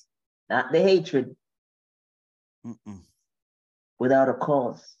 Not the hatred. Without a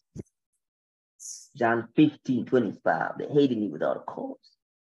cause. John 15:25. They hated me without a cause.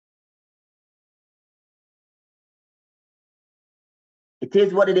 It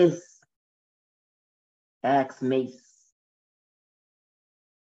is what it is. Ask Mace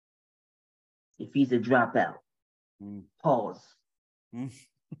if he's a dropout. Pause.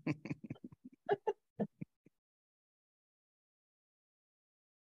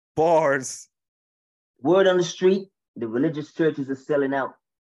 Bars. Word on the street, the religious churches are selling out.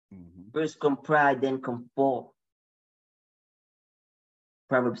 First come pride, then come fall.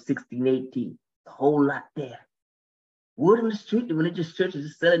 Proverbs 16:18. The whole lot there. Word on the street, the religious churches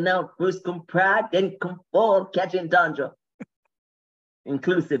are selling out. First come pride, then come fall. Catch and Tandra.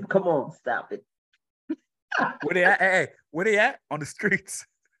 Inclusive. Come on, stop it. Where they at? Hey, where they at? On the streets.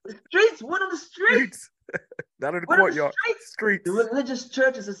 The streets. Word on the streets. Not in the courtyard. Streets. The religious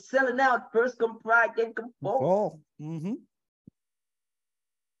churches are selling out. First come pride, then come fall.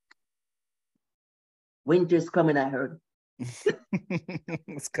 Winter's coming, I heard.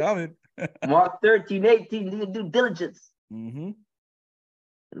 It's coming. Mark 13:18, do your due diligence.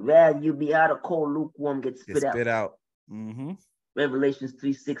 Rather you be out of cold, lukewarm, get spit out. Revelations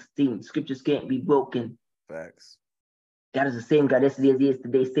 3:16, scriptures can't be broken. Facts. God is the same God yesterday as he is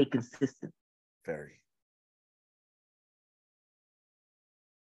today. Stay consistent. Very.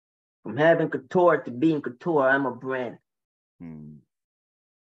 From having couture to being couture, I'm a brand. From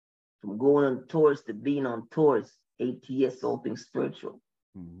going on tours to being on tours, A.T.S, all things spiritual.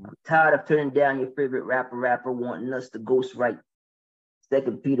 I'm tired of turning down your favorite rapper wanting us to ghost write.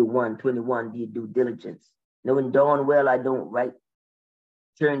 2 Peter 1:21, do your due diligence. Knowing darn well I don't write.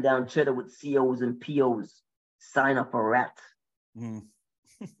 Turn down cheddar with COs and POs. Sign up a rat.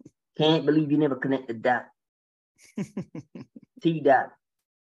 Can't believe you never connected that. T-Dot.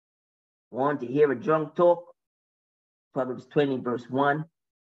 Want to hear a drunk talk? Proverbs 20:1.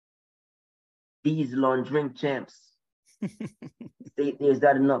 These long drink champs. State there's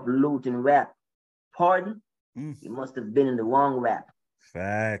not enough loot and rap. Pardon? You must have been in the wrong rap.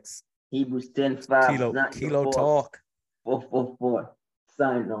 Facts. Hebrews 10:5. Kilo talk. 444.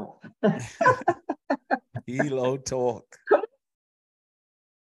 Sign off. Kilo talk.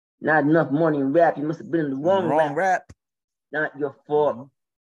 Not enough money in rap. You must have been in the wrong rap. Not your fault.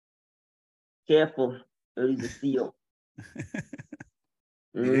 Careful. He's a CEO.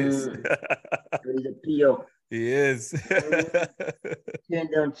 He is. He's a PO. He is. Turn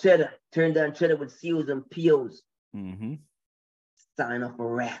down cheddar. Turn down cheddar with COs and POs. Sign off a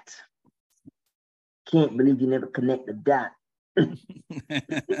rat. Can't believe you never connect the dot.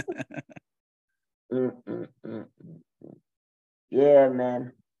 Yeah,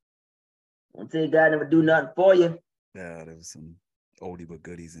 man. Don't say God never do nothing for you. Yeah, there was some oldie but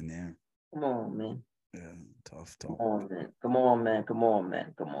goodies in there. Come on, man. Yeah, tough talk. Come on, man.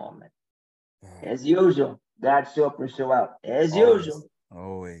 As usual, God show up and show out. As usual.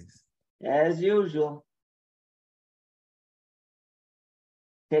 Always. As usual.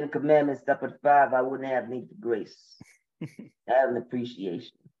 10 Commandments up at 5, I wouldn't have need for grace. I have an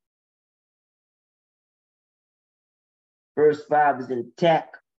appreciation. Verse 5 is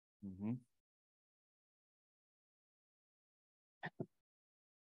intact.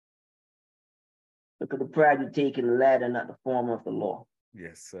 Look at the pride you take in the latter, not the former of the law.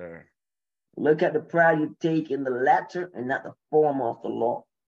 Yes, sir. Look at the pride you take in the latter and not the former of the law.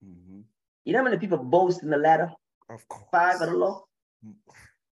 You know how many people boast in the latter? Of course. 5 of the law?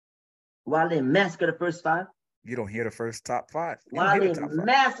 While they massacre the first 5? You don't hear the first top 5. While they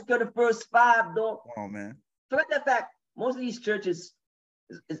massacre the first 5, though. Come on, man. Forget that fact. Most of these churches,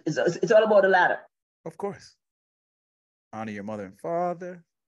 it's all about the ladder. Of course. Honor your mother and father.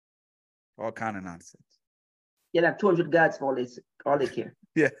 All kind of nonsense. Yeah, like 200 gods for all they care.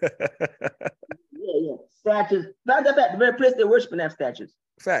 Yeah. Yeah. Statues. Not that bad. The very place they worship and have statues.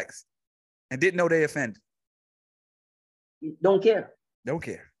 Facts. And didn't know they offend. Don't care. Don't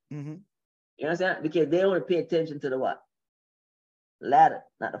care. You know what I'm saying? Because they only pay attention to the what? Latter,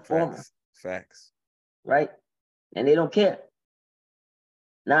 not the former. Facts. Right? And they don't care.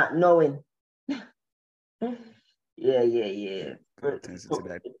 Not knowing. Yeah. Pay attention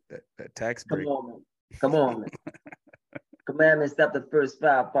to that tax break. Come on, man. Commandments stop the first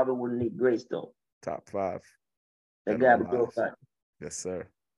 5, probably wouldn't need grace though. Top 5. That guy would go 5. Yes, sir.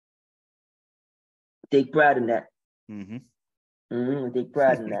 Take pride in that. Mm-hmm. We take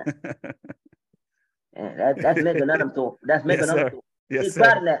pride in that. And that's Meganum talk. That's Yes, Meganum sir. talk. Yes, Take sir.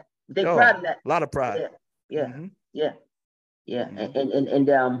 pride in that. Take Oh, pride in that. a lot of pride. Yeah, yeah, Mm-hmm. yeah, yeah. Mm-hmm.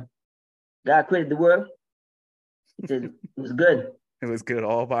 And God created the world. He said it was good. It was good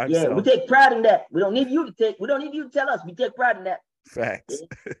all by Yeah, himself. we take pride in that. We don't need you to tell us. We take pride in that. Facts.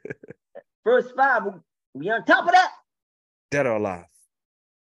 Yeah. Verse 5, we on top of that. Dead or alive.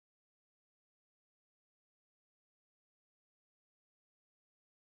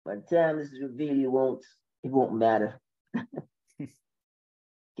 By the time this is revealed, it won't matter.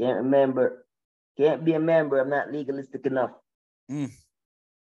 Can't be a member. I'm not legalistic enough.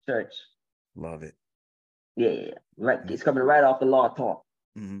 Church. Love it. Yeah. Right. It's coming right off the law talk.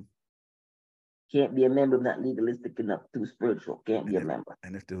 Mm-hmm. Can't be a member. I'm not legalistic enough. Too spiritual. Can't be a member.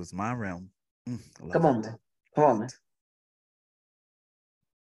 And if it was my realm, come on, man. Come on, man.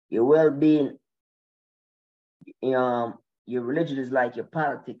 Your well-being, your religion is like your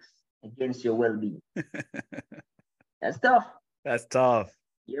politics against your well-being. That's tough. That's tough.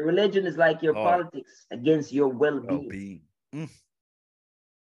 Your religion is like your politics against your well-being.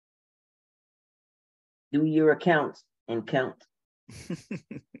 Do your accounts and count.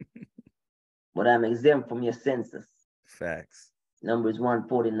 But I'm exempt from your census. Facts. Numbers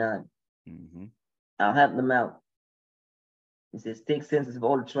 149. Mm-hmm. I'll help them out. It says, take census of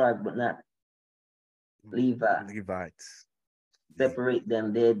all the tribes, but not Levites. Separate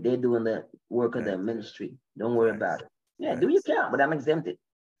them. They're doing the work of the ministry. Don't worry about it. Yeah, do your count, but I'm exempted.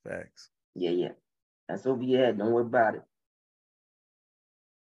 Facts. Yeah. That's over your head. Don't worry about it.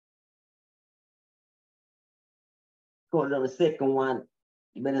 Quoted on the second one,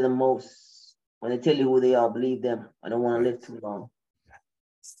 you better than most. When they tell you who they are, believe them. I don't want to live too long.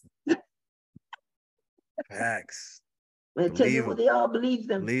 Facts. When they tell you who they are, believe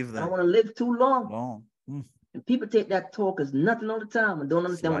them. I don't want to live too long. And people take that talk as nothing all the time and don't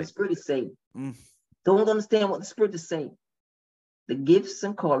understand what the Spirit is saying. Don't understand what the Spirit is saying. The gifts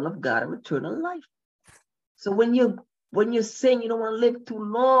and calling of God are eternal life. So when you're saying you don't want to live too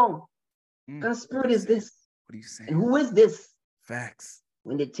long, what kind of spirit is this? What are you saying? And who is this? Facts.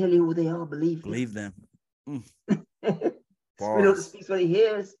 When they tell you who they are, believe them. Spirit of the speaks what he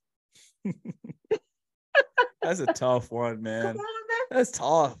hears. That's a tough one, man. Come on, man. That's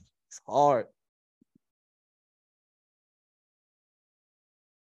tough. It's hard.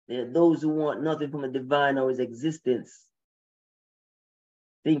 There are those who want nothing from the divine or his existence,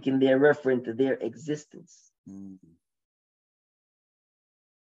 thinking they're referring to their existence.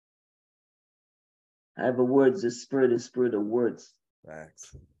 However, words are spirit of words.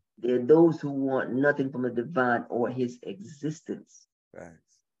 Facts. There are those who want nothing from the divine or his existence. Facts.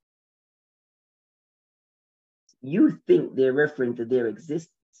 You think they're referring to their existence.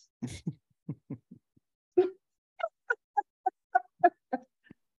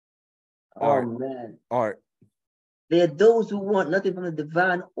 Man. Art. There are those who want nothing from the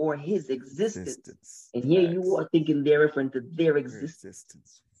divine or his existence. And here you are thinking they're referring to their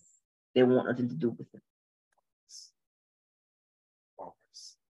existence. They want nothing to do with it.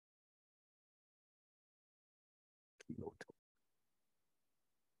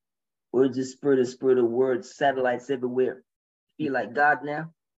 Words of spirit of words, satellites everywhere. Feel like God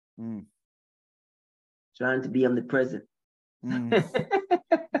now? Trying to be omnipresent.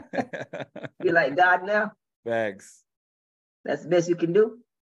 Feel like God now? Facts. That's the best you can do?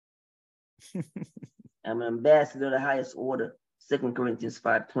 I'm an ambassador of the highest order. 2 Corinthians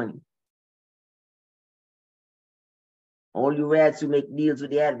 5:20. All you rats who make deals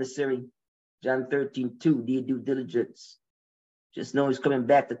with the adversary, John 13:2, do due diligence. Just know he's coming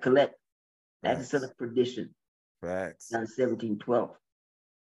back to collect. That's the son of perdition. Facts. John 17:12.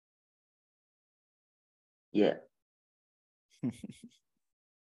 Yeah.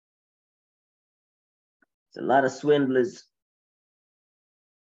 It's a lot of swindlers,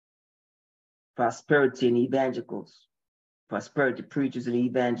 prosperity and evangelicals, prosperity preachers and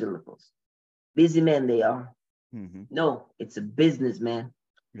evangelicals. Busy men they are. No, it's a business, man.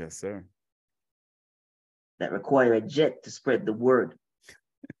 Yes, sir. That require a jet to spread the word.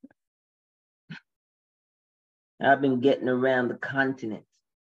 I've been getting around the continent,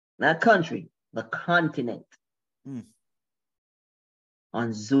 not country, the continent,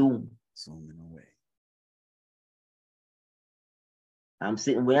 on Zoom. Zooming away. I'm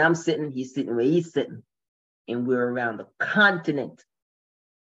sitting where I'm sitting, he's sitting where he's sitting, and we're around the continent.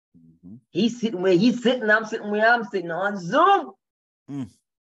 He's sitting where he's sitting, I'm sitting where I'm sitting on Zoom,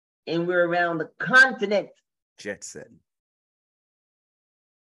 and we're around the continent. Jet setting.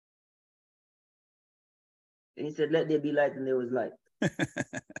 And he said, let there be light, and there was light.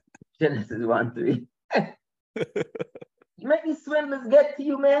 Genesis 1:3. You make these swindlers get to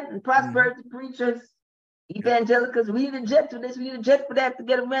you, man, and prosperity preachers, evangelicals. We need a jet for this, we need a jet for that to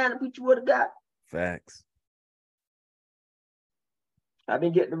get around and preach the word of God. Facts. I've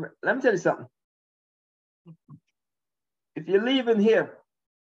been getting, let me tell you something. If you're leaving here,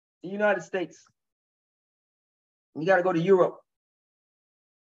 the United States, you got to go to Europe.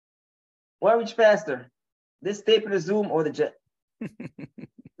 Why reach faster? This tape in the Zoom or the jet?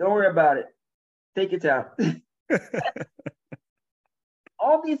 Don't worry about it. Take your time.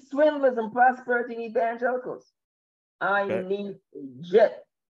 All these swindlers and prosperity evangelicals. I need a jet.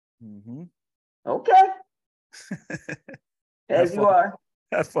 Mm-hmm. Okay. As you are.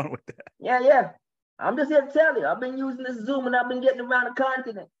 Have fun with that. Yeah. I'm just here to tell you. I've been using this Zoom and I've been getting around the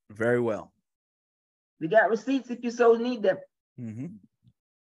continent. Very well. We got receipts if you so need them. Mm-hmm.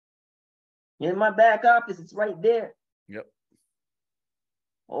 In my back office, it's right there. Yep.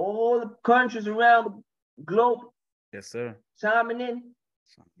 All the countries around the globe. Yes, sir. Chiming in.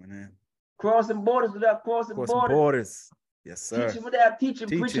 Crossing borders without crossing borders. Yes, sir. Teaching without teaching.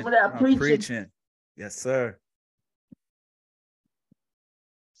 Preaching without preaching. Yes, sir.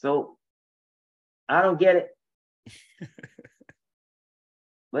 So, I don't get it.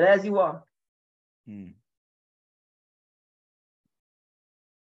 But as you are.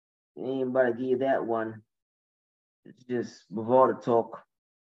 Anybody give you that one. It's just bravado talk.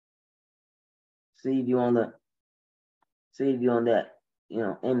 Save you on that,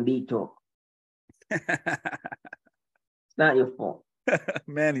 MB talk. It's not your fault.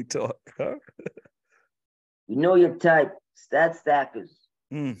 Manny talk, huh? You know your type, stat stackers.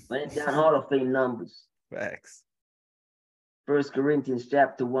 Went down Hall of Fame numbers. Facts. 1 Corinthians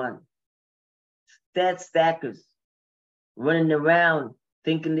chapter 1. Stat stackers. Running around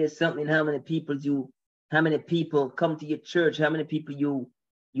thinking there's something, how many people come to your church, how many people you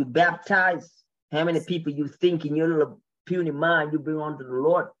baptize, how many people you think in your little puny mind you bring on to the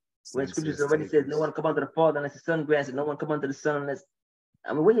Lord. When scriptures already says no one come unto the Father unless the Son grants it, no one come unto the Son unless,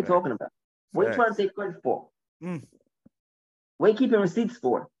 what are you talking about? What are you trying to take credit for? What are you keeping receipts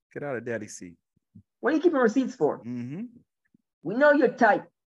for? Get out of daddy's seat. What are you keeping receipts for? We know your type.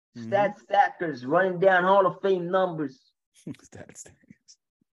 Stat stackers running down Hall of Fame numbers.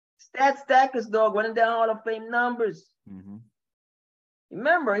 Stat stackers, dog, running down Hall of Fame numbers.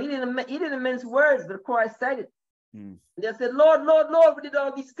 Remember, he didn't mince words, but Christ said it. They said, Lord, we did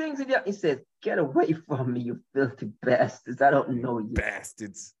all these things. And he said, get away from me, you filthy bastards. I don't know you.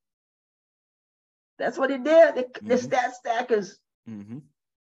 Bastards. That's what he did. The stat stackers. 1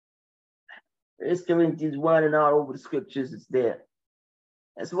 Corinthians 1 and all over the scriptures, it's there.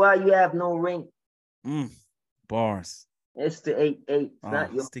 That's why you have no ring. Bars. It's the 8-8. It's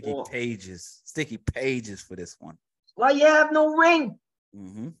not your sticky fault. pages. Sticky pages for this one. That's why you have no ring.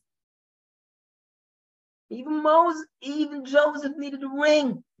 Even Moses, even Joseph needed a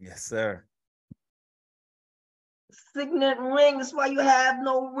ring. Yes, sir. Signet ring. That's why you have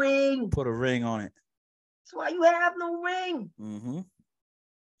no ring. Put a ring on it. That's why you have no ring.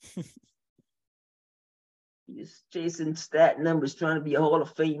 You're just chasing stat numbers, trying to be a Hall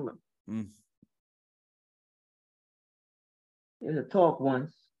of Famer. There's a talk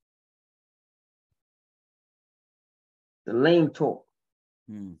once. The lame talk.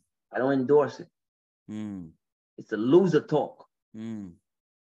 I don't endorse it. It's a loser talk. I'm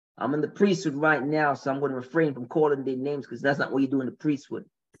in the priesthood right now, so I'm going to refrain from calling their names because that's not what you do in the priesthood.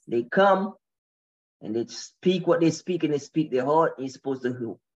 They come and they speak what they speak and they speak their heart. And you're supposed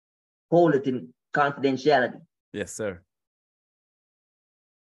to hold it in confidentiality. Yes, sir.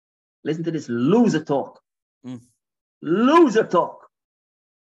 Listen to this loser talk. Loser talk.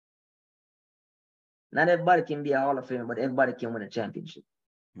 Not everybody can be a Hall of Famer, but everybody can win a championship.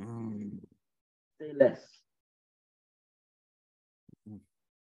 Say less.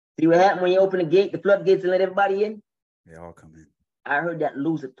 See what happened when you open the gate, the floodgates, and let everybody in? They all come in. I heard that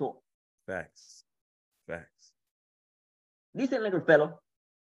loser talk. Facts. Decent little fellow,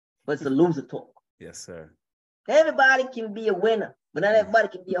 but it's a loser talk. Yes, sir. Everybody can be a winner, but not everybody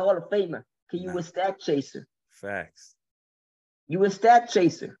can be a Hall of Famer. Can you a stat chaser? Facts. You a stat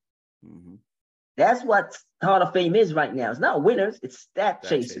chaser. That's what Hall of Fame is right now. It's not winners, it's stat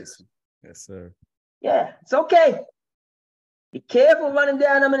chasers. Yes, sir. Yeah, it's okay. Be careful running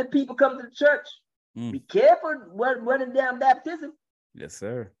down how many people come to the church. Be careful running down baptism. Yes,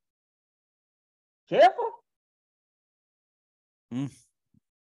 sir. Careful.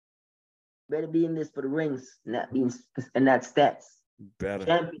 Better be in this for the rings, not stats. Better.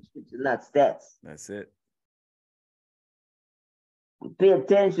 Championships and not stats. That's it. Pay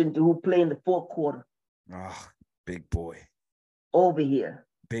attention to who play in the fourth quarter. Big boy. Over here.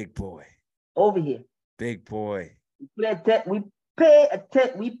 Big boy. Over here. Big boy. We pay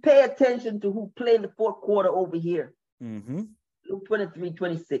attention to who played in the fourth quarter over here. Mm-hmm. Luke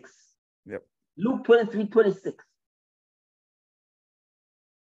 23:26. Yep. Luke 23:26.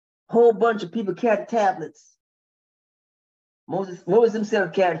 Whole bunch of people carried tablets. Moses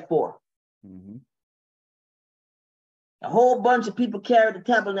himself carried 4. Mm-hmm. A whole bunch of people carried the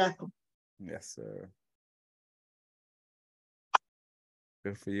tabernacle. Yes, sir.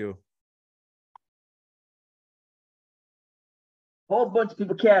 Good for you. A whole bunch of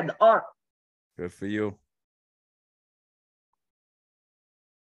people carried the ark. Good for you.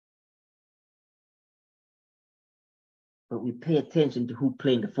 But we pay attention to who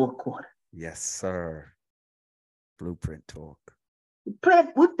played in the fourth quarter. Yes, sir. Blueprint talk. We pay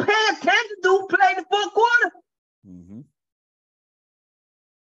attention to who played in the fourth quarter. Mm-hmm.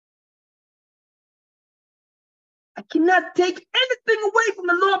 I cannot take anything away from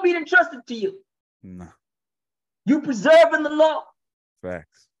the law being entrusted to you. No. You preserving the law.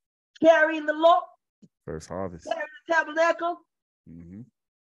 Facts. Carrying the law. First harvest. Carrying the tabernacle. Mm-hmm.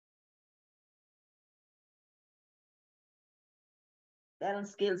 That on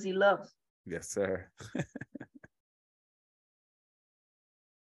scales he loves. Yes, sir.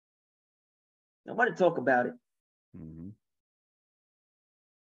 Nobody talk about it. Mm-hmm.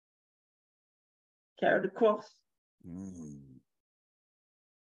 Carry the cross. Mm.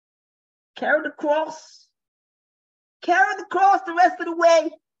 Carry the cross. Carry the cross the rest of the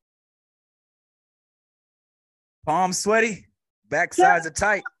way. Palms sweaty. Backsides are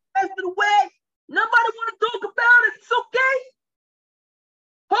tight. The rest of the way. Nobody want to talk about it. It's okay.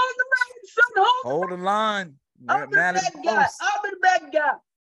 Hold the line, son. Hold the line. I'll be the bad guy. I'll be the bad guy.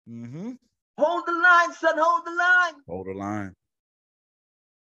 Mm-hmm. Hold the line, son. Hold the line. Hold the line.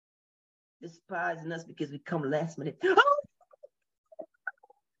 Despising us because we come last minute. Hold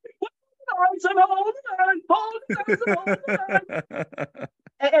the line, son. Hold the line. Hold the line, son. Hold the line.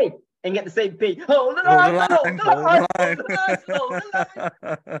 Hey, and get the same page. Hold the line, son. Hold the line. Hold the line, son. Hold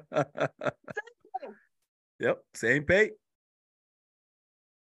the line. Yep, same page.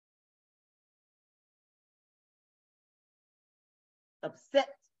 Upset.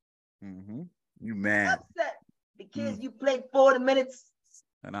 Mm-hmm. You mad. Upset because you played 40 minutes.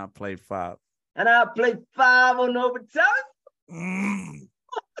 And I played 5. And I played 5 on overtime.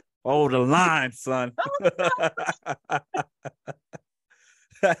 Oh, the line, son. Upset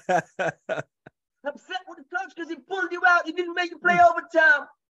with the coach because he pulled you out. He didn't make you play overtime.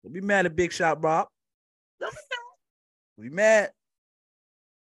 Don't be mad at Big Shot Bob. Don't be mad.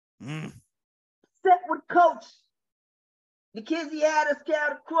 Upset with coach because he had us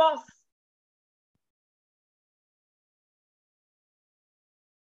carry the cross.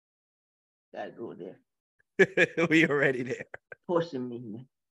 Gotta go there. We already there. Pushing me, man.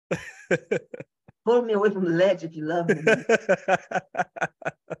 Pull me away from the ledge if you love me.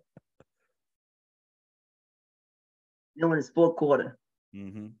 When it's fourth quarter.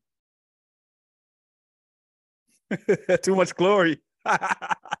 Mm-hmm. Too much glory. I'm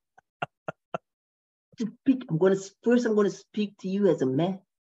going to speak to you as a man.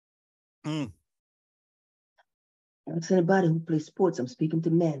 Ask anybody who plays sports. I'm speaking to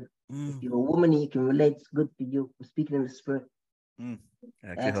men. If you're a woman and you can relate, it's good for you. I'm speaking in the spirit.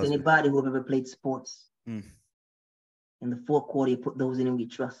 Ask anybody who have ever played sports. In the fourth quarter, you put those in and we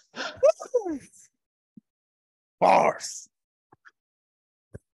trust. Bars.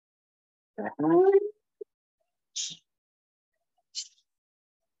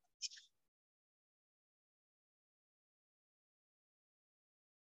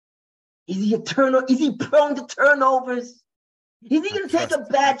 Is he prone to turnovers? Is he going to take a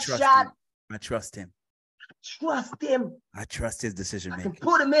bad shot? I trust him. Trust him. I trust his decision making. I can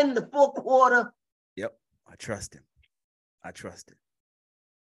put him in the fourth quarter. Yep. I trust him. I trust him.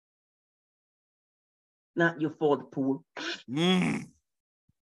 Not your fault, Pool.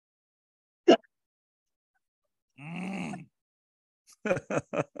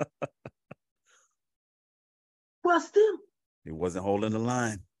 Trust him. He wasn't holding the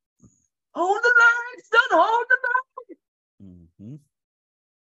line. Hold the line, son. Hold the line. Mm-hmm.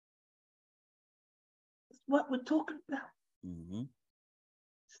 That's what we're talking about. Mm-hmm.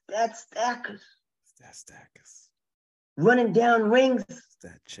 Stat stackers. Stat stackers. Running down rings.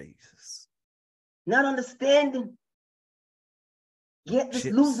 Stat chasers. Not understanding. Get this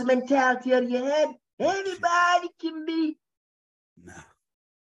loser mentality out of your head. Everybody can be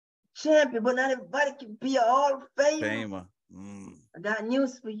champion, but not everybody can be a Hall of Famer. I got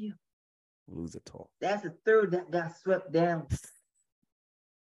news for you. Loser talk. That's the third that got swept down.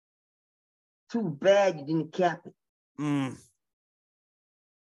 Too bad you didn't cap it.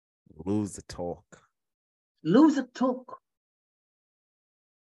 Loser talk. Loser took.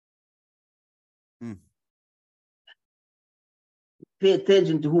 Pay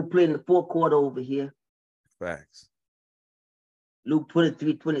attention to who played in the fourth quarter over here. Facts. Luke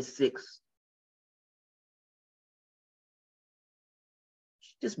 23:26.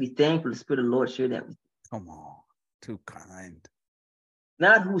 Just be thankful the Spirit of the Lord shared that with you. Come on. Too kind.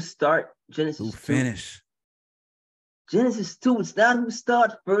 Not who start, Genesis Who 2. finish. Genesis 2, it's not who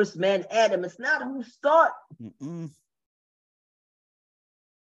start first man, Adam. It's not who start.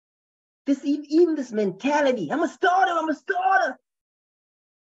 This even this mentality. I'm a starter.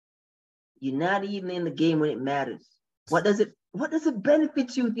 You're not even in the game when it matters. What does it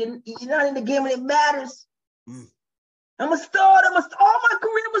benefit you if you're not in the game when it matters? I'm a starter. All my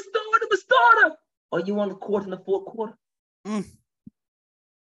career, I'm a starter. Or you on the court in the fourth quarter?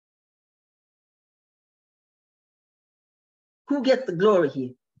 Who gets the glory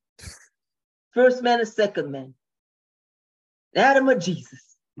here? First man and second man. Adam or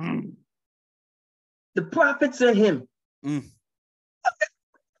Jesus? The prophets or him? Who's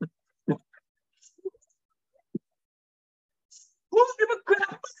give a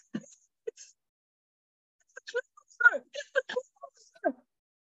crap? It's the truth, it's the truth.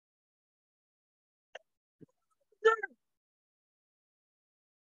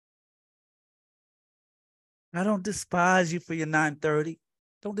 I don't despise you for your 930.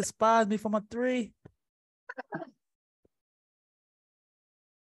 Don't despise me for my 3.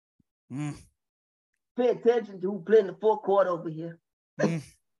 Pay attention to who played in the fourth quarter over here.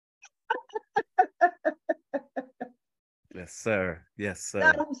 Yes, sir. Yes, sir.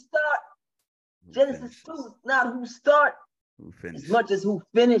 Not who start. Genesis 2, not who start. Who finish. As much as who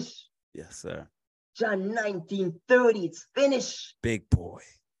finish. Yes, sir. John 19:30, it's finished. Big boy.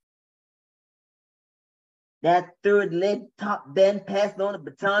 That third leg top bend passed on the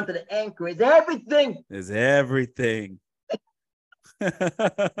baton to the anchor is everything. Is everything. It's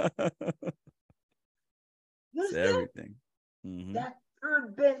everything. That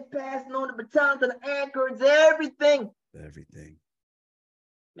third bend passing on the baton to the anchor is everything. Everything.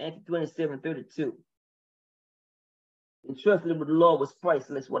 Matthew 27:32. Entrusted with the law was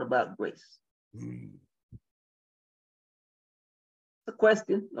priceless. What about grace? It's a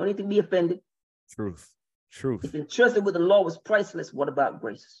question. No need to be offended. Truth. If entrusted with the law was priceless, what about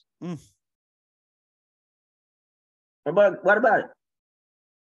grace? What about it?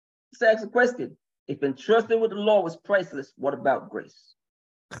 Let's ask a question. If entrusted with the law was priceless, what about grace?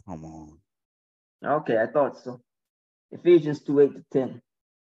 Come on. Okay, I thought so. Ephesians 2:8-10.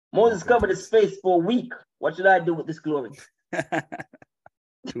 Moses covered his face for a week. What should I do with this glory?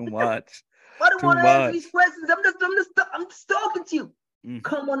 Too much. I don't want to answer these questions. I'm just talking to you.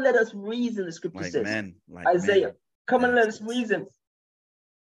 Come on, let us reason, the scripture says. Isaiah, come on, let us reason.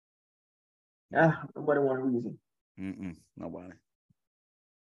 Nobody want to reason. Nobody.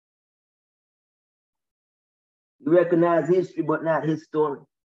 You recognize history, but not his story.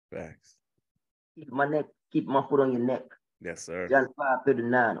 Facts. Keep my foot on your neck. Yes, sir. John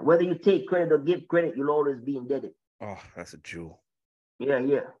 5:39. Whether you take credit or give credit, you'll always be indebted. Oh, that's a jewel.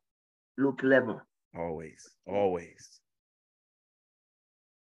 Yeah. Luke 11. Always.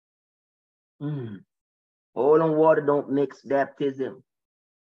 Oil and water don't mix. Baptism.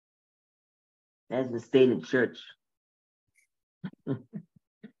 That's been stated in church.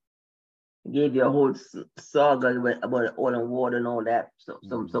 Gave you a whole saga about oil and water and all that. So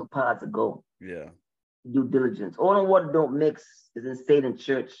some parts ago. Yeah. Due diligence. Oil and water don't mix. Is stated in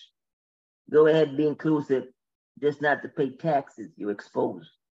church. Go ahead, be inclusive. Just not to pay taxes. You're exposed.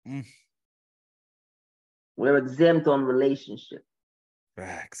 We're exempt on relationship.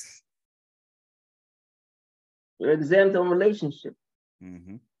 Facts. We're exempt on relationship.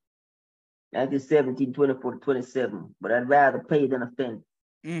 Matthew 17:24-27. But I'd rather pay than offend.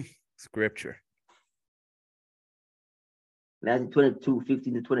 Scripture. Matthew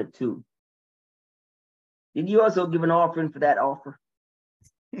 22:15-22. Did you also give an offering for that offer?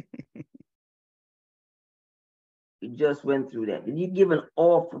 We just went through that. Did you give an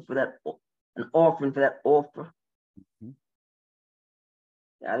offering for that offer?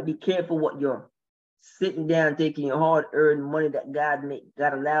 Gotta be careful what you're sitting down taking your hard-earned money that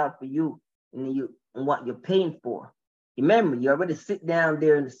God allowed for you and what you're paying for. Remember, you already sit down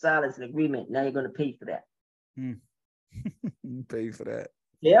there in the silence and agreement. Now you're going to pay for that. Pay for that.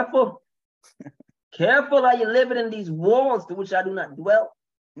 Careful. Careful are you living in these walls to which I do not dwell.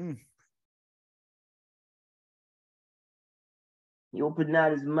 He opened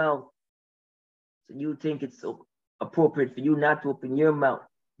not his mouth. So you think it's so appropriate for you not to open your mouth.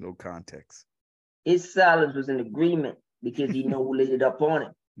 No context. His silence was an agreement because he know who laid it up on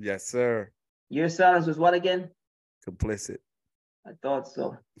him. Yes, sir. Your silence was what again? Complicit. I thought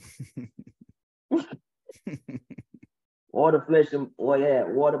so. Water, flesh, and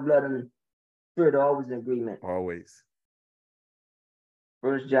water, blood, and spirit are always in agreement. Always.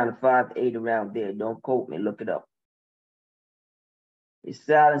 1 John 5:8 around there. Don't quote me. Look it up. His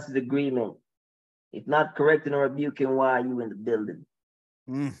silence is agreement. If not correcting or rebuking, why are you in the building?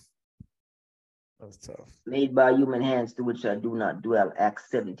 That's tough. Made by human hands, to which I do not dwell. Acts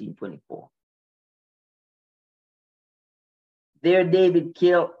 17:24. There David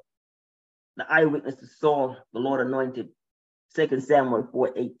killed the eyewitness to Saul, the Lord anointed. 2 Samuel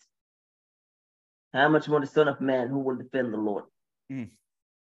 4:8. How much more the Son of Man, who will defend the Lord?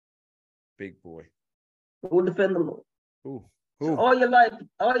 Big boy. Who will defend the Lord? Who? So all your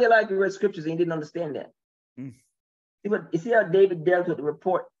life you read scriptures and you didn't understand that. You see how David dealt with the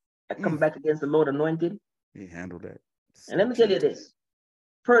report that come back against the Lord anointed? He handled that. And let me tell you this.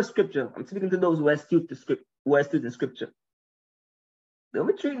 Per scripture, I'm speaking to those who are astute to script, who are astute in scripture. Don't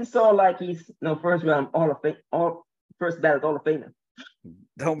be treating Saul like he's first round first ballot Hall of Famer.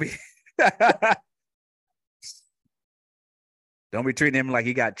 Don't be don't be treating him like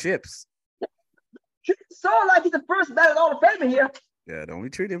he got chips. Treat Saul like he's the first ballot Hall of Famer here. Yeah, don't be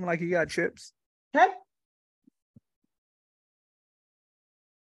treating him like he got chips. Okay?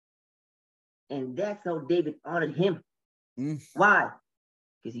 And that's how David honored him. Why?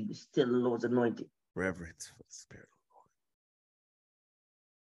 Because he was still the Lord's anointed. Reverence for the Spirit of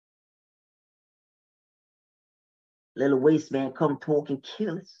the Lord. Little waste man come talking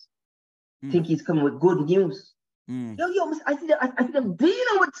careless. Think he's coming with good news. Yo, I see them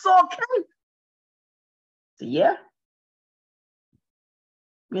dealing with Saul Kelly. So yeah,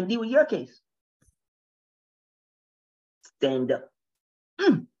 we're gonna deal with your case. Stand up.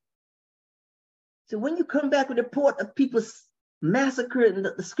 So when you come back with a report of people massacring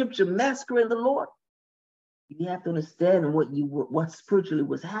the scripture, massacring the Lord, you have to understand what spiritually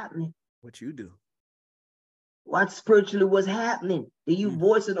was happening. What you do? What spiritually was happening? Did you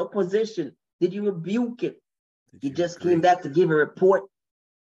voice an opposition? Did you rebuke it? You just agree? Came back to give a report.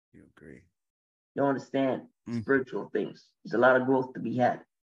 You agree? You don't understand spiritual things. There's a lot of growth to be had.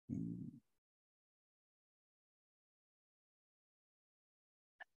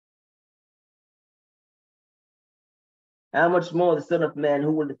 How much more the Son of Man,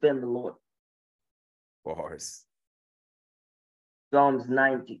 who will defend the Lord? Bars. Psalms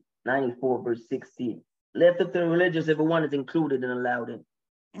 94, verse 16. Left up to the religious, everyone is included and allowed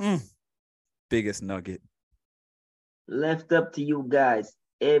in. Biggest nugget. Left up to you guys,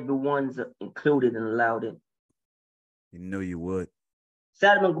 everyone's included and allowed in. You knew you would.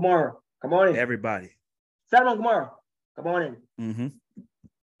 Sodom and Gomorrah, come on in. Everybody. Sodom and Gomorrah, come on in.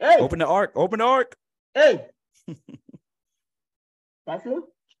 Hey. Open the ark. Open the ark. Hey. That's him?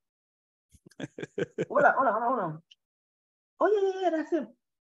 Hold on. Oh, yeah, that's him.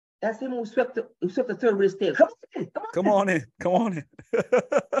 That's him who swept the third with his tail. Come on in.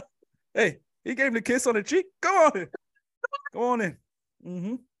 Hey, he gave him the kiss on the cheek. Come on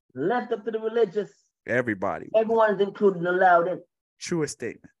in. Left up to the religious. Everybody. Everyone's included and allowed in. Truest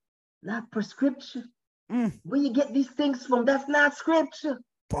statement. Not prescription. Where you get these things from, that's not scripture.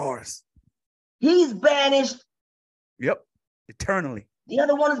 Bars. He's banished. Yep. Eternally. The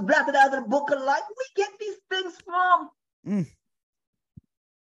other one is blotted out of the book of life. We get these things from.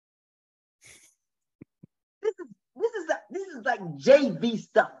 This is like JV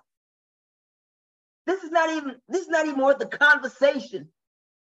stuff. This is not even worth the conversation.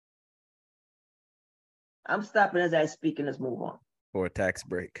 I'm stopping as I speak and let's move on. For a tax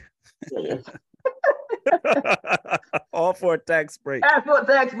break. Yeah. All for a tax break. All for a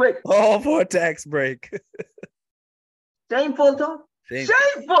tax break. All for a tax break. Shameful, though.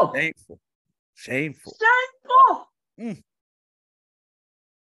 Shameful.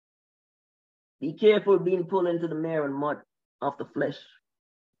 Be careful of being pulled into the mire and mud of the flesh.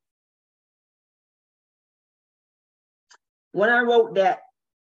 When I wrote that,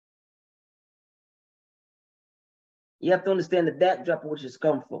 you have to understand the backdrop of which it's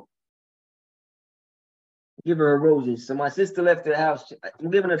come from. Give her roses. So my sister left her house. I'm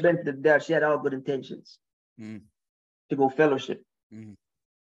giving her benefit of the doubt. She had all good intentions to go fellowship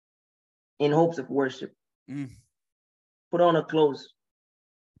in hopes of worship. Put on her clothes.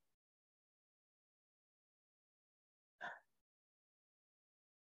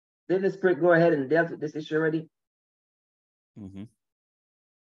 Didn't the Spirit go ahead and dealt with this issue already?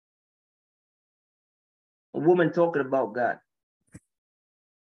 A woman talking about God,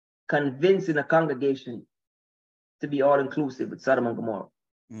 convincing a congregation to be all-inclusive with Sodom and Gomorrah.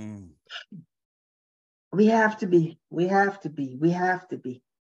 We have to be.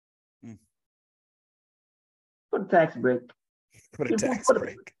 For the tax break. For the tax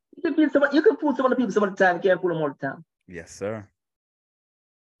break. You can fool some other people some of the time. You can't fool them all the time. Yes, sir.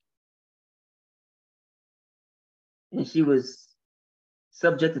 And she was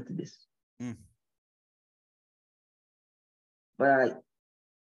subjected to this. But I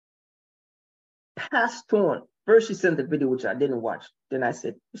passed on. First, she sent the video, which I didn't watch. Then I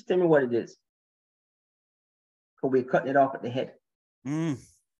said, just tell me what it is. Because we're cutting it off at the head.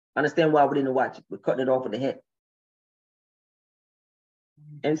 Understand why we didn't watch it. We're cutting it off at the head.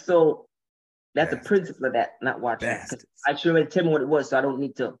 And so that's the principle of that, not watching it. I should already tell me what it was, so I don't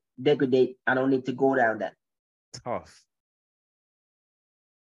need to degrade. I don't need to go down that. Tough.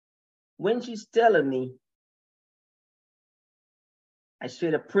 When she's telling me, I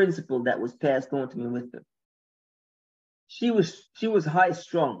shared a principle that was passed on to me with her. She was high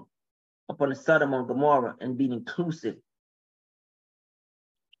strung upon the Sodom and Gomorrah and being inclusive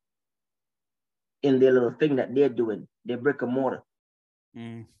in their little thing that they're doing, their brick and mortar.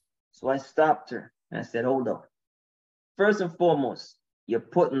 So I stopped her and I said, hold on. First and foremost, you're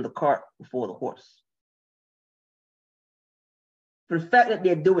putting the cart before the horse. For the fact that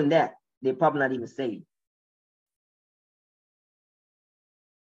they're doing that, they're probably not even saved.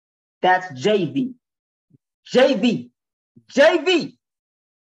 That's JV. JV. JV.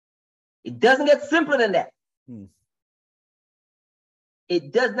 It doesn't get simpler than that.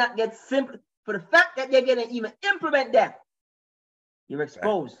 It does not get simpler. For the fact that they're going to even implement that, you're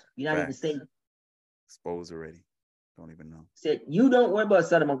exposed. You're not even saved. Exposed already. Don't even know. Said, you don't worry about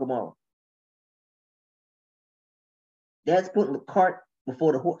Sodom and Gomorrah. That's putting the cart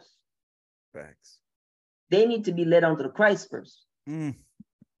before the horse. Facts. They need to be led onto the Christ first. Then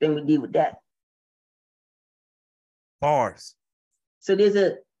we deal with that. Bars. So there's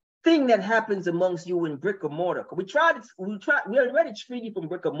a thing that happens amongst you in brick and mortar. We already treat you from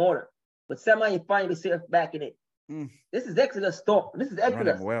brick and mortar, but somehow you find yourself back in it. This is Exodus talk. This is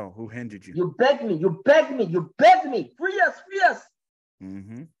Exodus. Running well. Who hindered you? You begged me. You begged me. You begged me. Free us. Free us.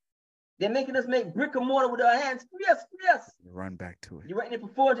 They're making us make brick and mortar with our hands. Free us. Free us. You run back to it. You're writing it for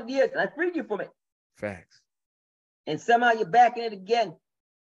 400 years, and I freed you from it. Facts. And somehow you're back in it again.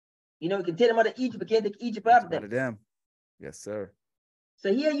 You know, we can take them out of Egypt, but can't take Egypt out of them. Yes, sir.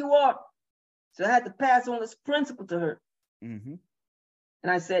 So here you are. So I had to pass on this principle to her. And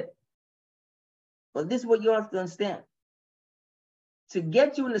I said, well, this is what you have to understand. To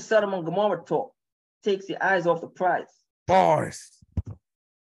get you in the Sodom and Gomorrah talk takes your eyes off the prize. Bars.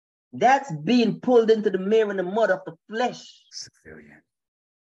 That's being pulled into the mirror and the mud of the flesh. Civilian.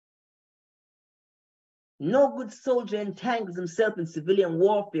 No good soldier entangles himself in civilian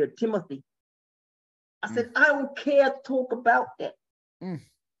warfare, Timothy. I said, I don't care to talk about that.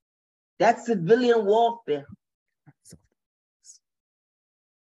 That's civilian warfare.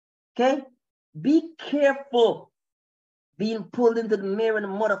 Okay? Be careful being pulled into the mirror and the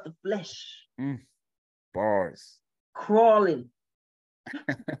mud of the flesh. Bars. Crawling.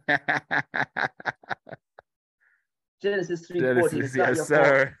 Genesis 3:14. Yes,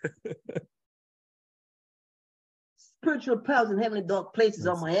 sir. Spiritual powers in heavenly dark places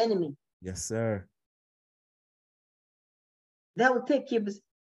are my enemy. Yes, sir. That will take care of us.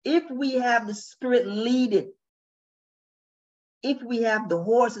 If we have the Spirit leading, if we have the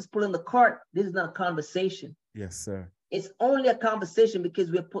horses pulling the cart, this is not a conversation. Yes, sir. It's only a conversation because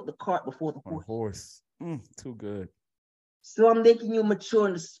we have put the cart before the horse. Too good. So I'm making you mature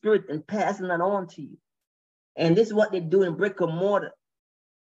in the Spirit and passing that on to you. And this is what they do in brick and mortar.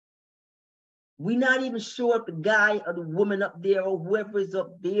 We're not even sure if the guy or the woman up there or whoever is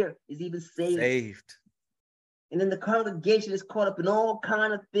up there is even saved. And then the congregation is caught up in all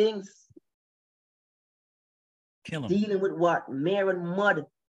kind of things. Kill him. Dealing with what? Mirror and mud.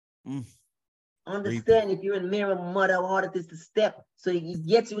 Understand if you're in mirror and mud, how hard it is to step. So he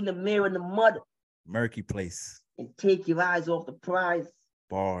gets you in the mirror and the mud. Murky place. And take your eyes off the prize.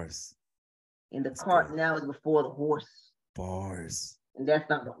 Bars. And the cart now is before the horse. Bars. And that's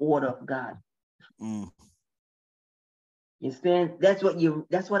not the order of God. You understand? That's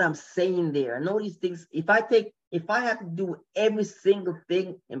what I'm saying there. I know these things. If I have to do every single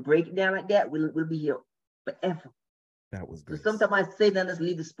thing and break it down like that, we'll be here forever. That was good. So sometimes I say that, let's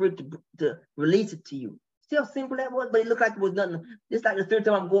leave the Spirit to release it to you. See how simple that was? But it looked like it was nothing. This is like the third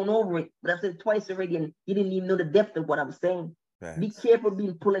time I'm going over it, but I've said it twice already, and you didn't even know the depth of what I'm saying. Facts. Be careful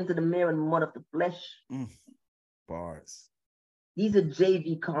being pulled into the mirror and mud of the flesh. Bars. These are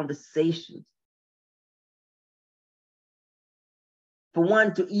JV conversations. For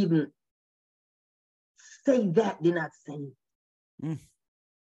one to even say that, they're not saying.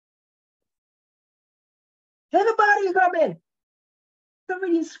 Everybody come in. Stop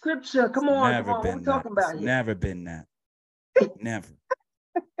reading scripture. Come It's on, come never on. What we been that. talking It's about here? never been that. Never.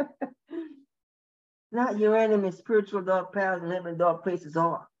 Not your enemy, spiritual dark powers and heaven dark places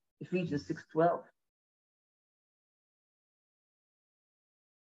are. Ephesians 6:12.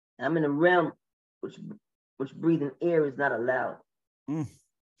 I'm in a realm which breathing air is not allowed. Mm.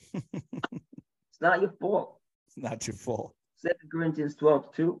 It's not your fault. It's not your fault. 2 Corinthians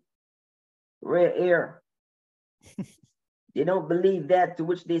 12:2. Rare air. They don't believe that to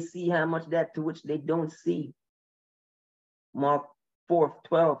which they see, how much that to which they don't see. Mark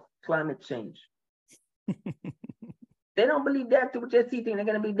 4:12, climate change. They don't believe that to which they see, they're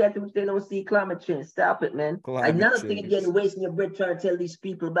going to believe that to which they don't see, climate change. Stop it, man. Another thing again, wasting your breath trying to tell these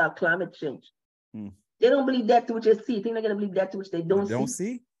people about climate change. They don't believe that to which they see, they're going to believe that to which they don't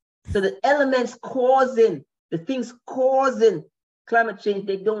see. So the elements causing, the things causing climate change,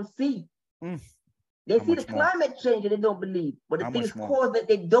 they don't see. They see the climate change and they don't believe, but the things caused that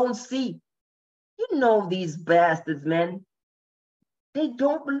they don't see. You know these bastards, man. They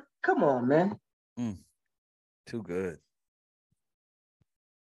don't believe. Come on, man. Too good.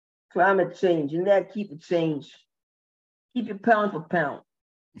 Climate change, and that keep the change. Keep it pound for pound.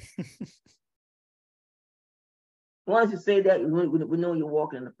 Once you say that, we know you're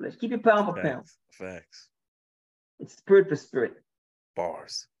walking in the flesh. Keep it pound for pound. Facts. It's spirit for spirit.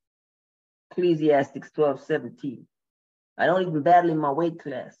 Bars. Ecclesiastes 12:17. I don't even battle in my weight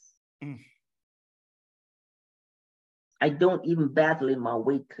class. I don't even battle in my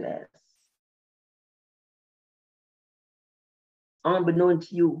weight class. Unbeknown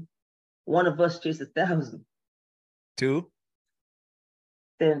to you, one of us chased 1,000. 2.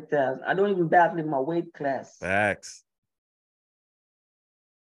 10,000. I don't even battle in my weight class. Facts.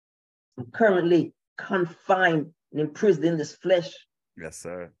 I'm currently confined and imprisoned in this flesh. Yes,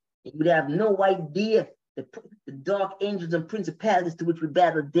 sir. You would have no idea the dark angels and principalities to which we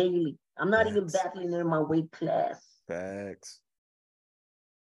battle daily. I'm not even battling in my weight class. Facts.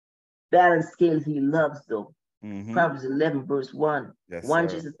 Balance scales he loves, though. Proverbs 11:1. Yes, 1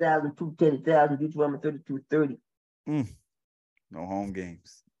 sir. chase 1,000, 2 10,000. Deuteronomy 32:30. No home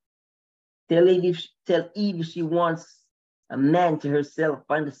games. Tell Eve if she wants a man to herself,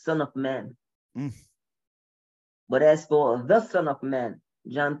 find the Son of Man. But as for the Son of Man,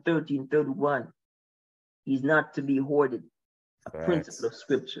 John 13:31, he's not to be hoarded. A principle of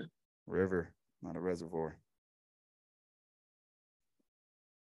scripture. River, not a reservoir.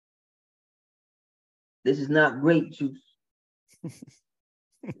 This is not grape juice.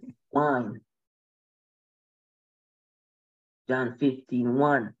 Wine. John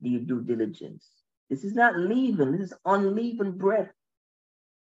 15:1, do your due diligence. This is not leaven, this is unleavened bread.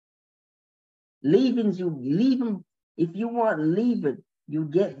 Leavens, if you want leaven, you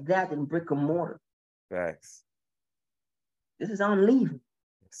get that in brick and mortar. Facts. This is unleavened.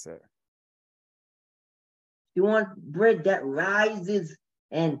 Yes, sir. You want bread that rises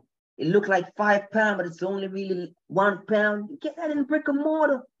and it looks like 5 pounds, but it's only really 1 pound. You get that in brick and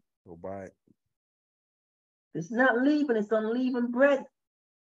mortar. Go buy it. This is not leaven, it's unleavened bread.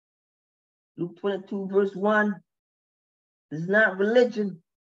 Luke 22:1. This is not religion.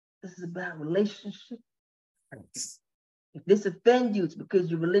 This is about relationship. If this offends you, it's because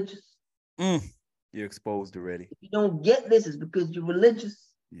you're religious. You're exposed already. If you don't get this, it's because you're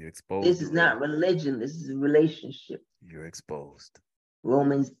religious. You're exposed. This is not religion. This is a relationship. You're exposed.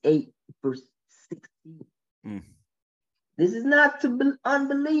 Romans 8:16. This is not to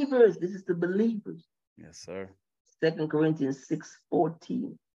unbelievers. This is to believers. Yes, sir. 2 Corinthians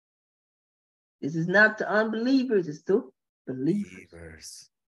 6:14. This is not to unbelievers. It's to believers.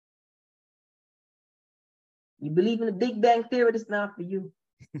 You believe in the Big Bang Theory, this is not for you.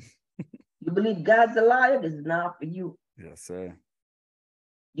 You believe God's a liar, this is not for you. Yes, sir.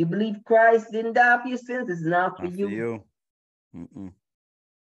 You believe Christ didn't die for your sins, this is not for you.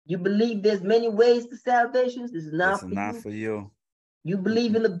 You believe there's many ways to salvation, this is not for you. You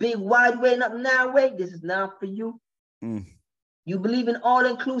believe in the big wide way, not the narrow way, this is not for you. You believe in all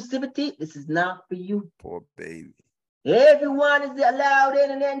inclusivity, this is not for you. Poor baby. Everyone is allowed in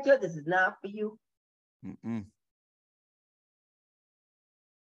and enter, this is not for you.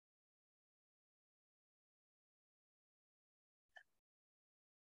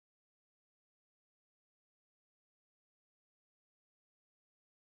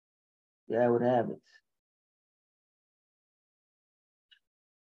 Yeah, I would have it.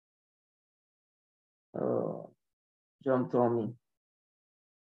 Oh, jumped on me.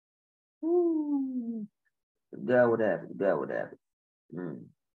 Ooh. God would have it. God would have it.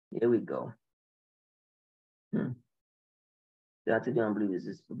 Here we go. God to the unbelievers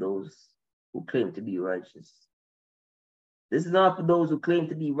is for those who claim to be righteous. This is not for those who claim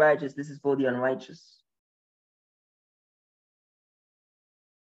to be righteous. This is for the unrighteous.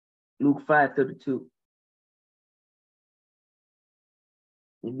 Luke 5:32.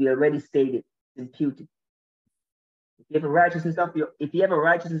 We already stated, imputed. If you have a righteousness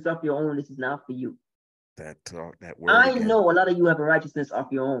of your own, this is not for you. That word. I again. Know a lot of you have a righteousness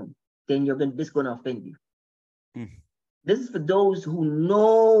of your own. Then this is going to offend you. This is for those who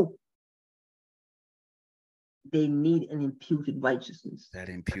know they need an imputed righteousness. That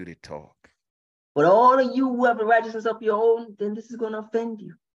imputed talk. But all of you who have a righteousness of your own, then this is going to offend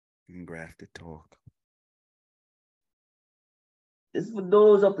you. Engrafted talk. This is for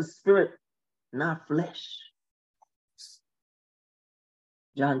those of the spirit, not flesh.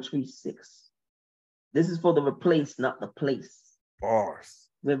 John 3:6. This is for the replaced, not the place. Bars.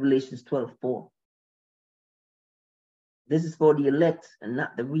 Revelations 12:4. This is for the elect and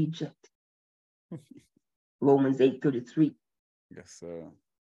not the reject. Romans 8:33. Yes, sir.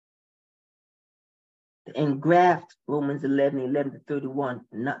 The engraft, Romans 11:11-31,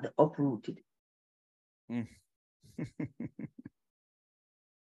 not the uprooted.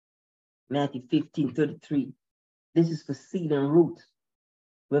 Matthew 15:33. This is for seed and root.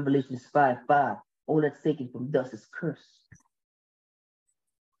 Revelations 5:5. All that's taken from dust is cursed.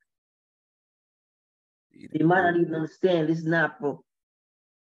 They might not even understand this is not for,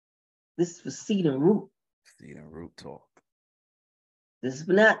 this is for seed and root. Seed and root talk. This is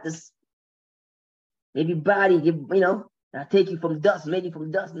not this. Maybe body, I take you from dust, maybe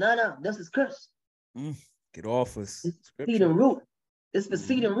from dust. No, dust is cursed. Get off us. Seed and root. This is for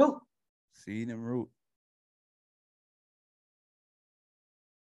seed and root. Seed and root.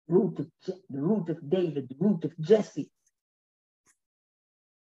 The root of David, the root of Jesse.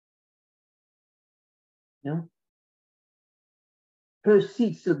 Her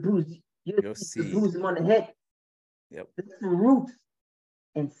seed shall bruise your seed. Bruise him on the head. Yep. This is the root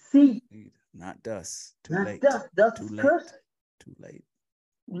and seed. Not dust. Too not late. Dust. Dust Too is late. cursed. Too late.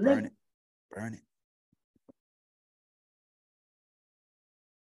 Burn it. Burn it.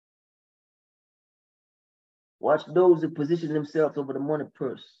 Watch those who position themselves over the money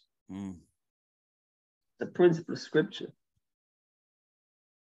purse. The principle of scripture.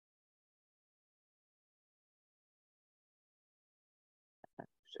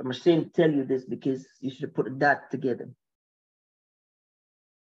 I'm ashamed to tell you this because you should have put a dot together.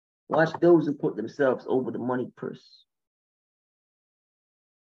 Watch those who put themselves over the money purse.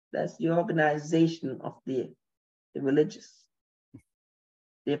 That's the organization of the religious.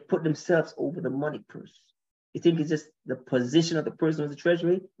 They've put themselves over the money purse. You think it's just the position of the person with the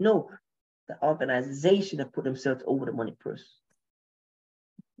treasury? No, the organization have put themselves over the money purse.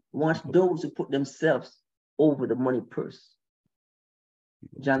 Watch those who put themselves over the money purse.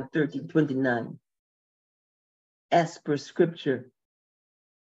 John 13:29. As per scripture,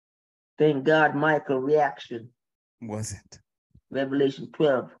 thank God Michael reaction wasn't. Revelation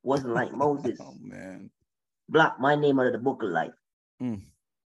 12 wasn't like Moses. Oh man. Block my name out of the book of life.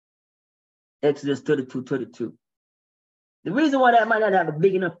 Exodus 32:32. The reason why that might not have a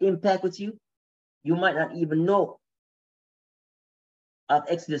big enough impact with you, you might not even know of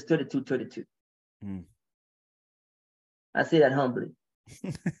Exodus 32:32. I say that humbly.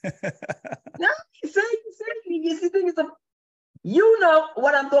 No, you know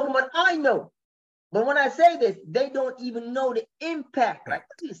what I'm talking about. I know. But when I say this, they don't even know the impact. Like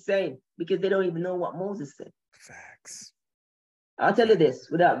what you're saying, because they don't even know what Moses said. Facts. I'll tell you this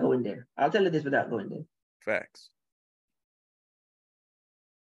without going there. Facts.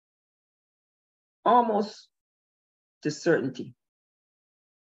 Almost to certainty.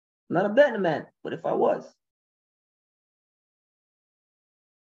 I'm not a betting man, but if I was,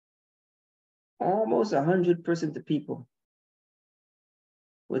 almost 100% of people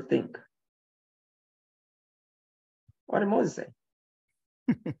would think, what did Moses say?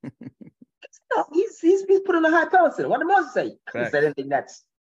 No, he's put on a high pedestal. What did Moses say? He said anything that's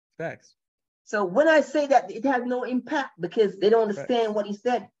facts. So when I say that, it has no impact because they don't understand what he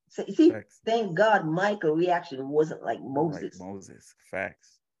said. So, you see, thank God Michael's reaction wasn't like Moses. Like Moses.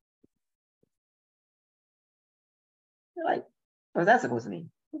 Facts. Like, what's that supposed to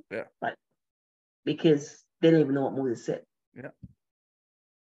mean? Yeah. Right. Because they don't even know what Moses said. Yeah.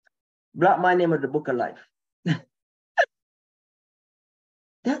 Block my name of the book of life.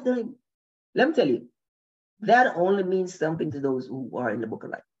 That don't, let me tell you, that only means something to those who are in the book of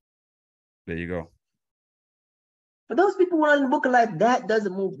life. There you go. For those people who are in the book of life, that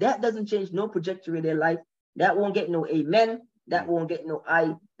doesn't move. That doesn't change no trajectory of their life. That won't get no amen. That won't get no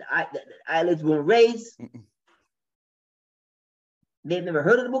the eyelids won't raise. They've never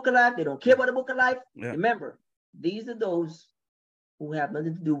heard of the book of life. They don't care about the book of life. Yeah. Remember, These are those who have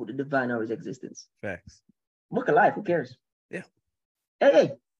nothing to do with the divine or his existence. Facts. Book of life, who cares? Yeah.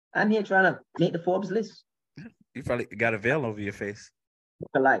 Hey, I'm here trying to make the Forbes list. You probably got a veil over your face.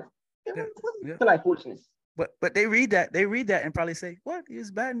 Book of life. Yeah. Book of life foolishness. But they read that and probably say, what?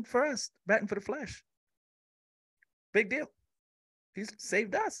 He's batting for us, batting for the flesh. Big deal. He's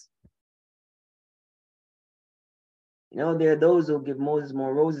saved us. You know, there are those who give Moses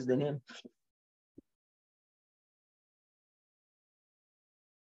more roses than him.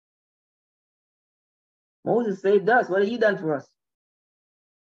 Moses saved us. What have you done for us?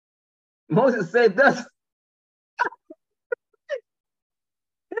 Moses saved us.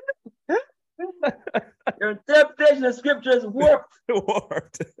 Your interpretation of scripture is warped.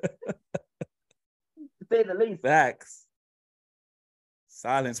 Warped. To say the least. Facts.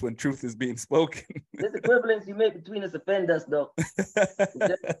 Silence when truth is being spoken. This equivalence you make between us offend us, though.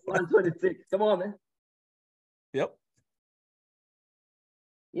 126. Come on, man. Yep.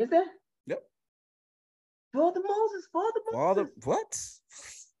 You see? Yep. Father Moses. What?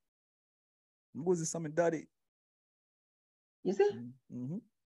 Moses something dirty. You see? Mm-hmm.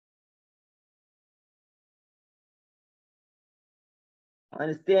 I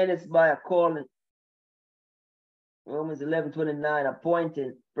understand this by a calling. Romans 11:29,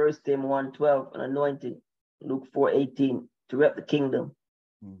 appointing. 1 Tim 1:12, an anointing. Luke 4:18, to rep the kingdom.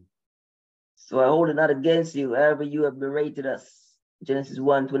 So I hold it not against you, however you have berated us. Genesis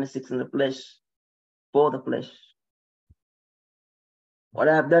 1:26, in the flesh, for the flesh. What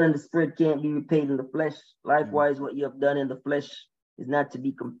I have done in the spirit can't be repaid in the flesh. Likewise, what you have done in the flesh is not to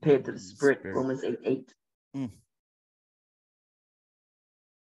be compared to the spirit. Romans 8:8.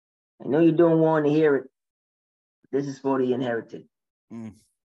 I know you don't want to hear it. This is for the inherited.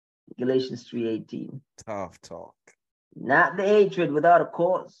 Galatians 3:18. Tough talk. Not the hatred without a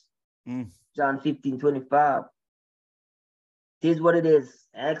cause. John 15:25. Here's what it is.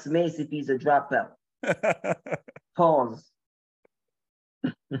 Ask Mace if he's a dropout. Pause.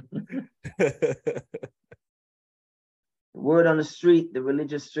 The word on the street, the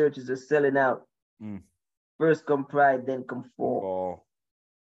religious churches are selling out. First come pride, then come fall.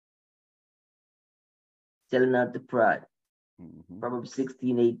 Selling out the pride. Proverbs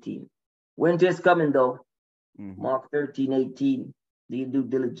 16:18. Winter is coming though. Mark 13:18. Do your due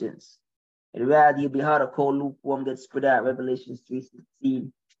diligence. I'd rather you be hot or cold, lukewarm, get spread out. Revelations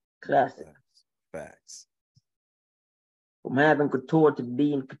 3:16. Classic. Facts. From having couture to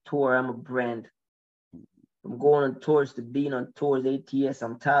being couture, I'm a brand. From going on tours to being on tours, A.T.S.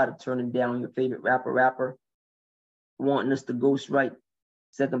 I'm tired of turning down your favorite rapper, wanting us to ghost write.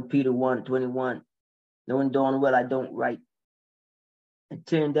 2 Peter 1:21. Knowing darn well I don't write. And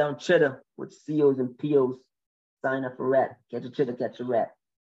tearing down cheddar with COs and POs. Sign up for rat. Catch a cheddar, catch a rat.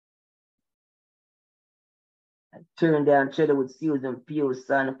 And tearing down cheddar with COs and POs.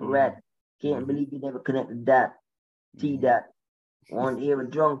 Sign up for rat. Can't believe you never connected that. T dot. Want to hear a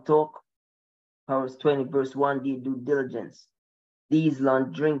drunk talk? Proverbs 20 verse 1, do your due diligence. These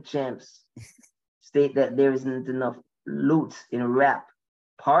long drink champs state that there isn't enough loot in rap.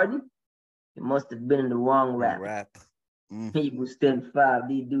 Pardon? It must have been in the wrong rap. Hebrews 10:5,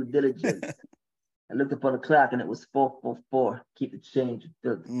 do your due diligence. I looked up on the clock and it was 4:44. Keep the change,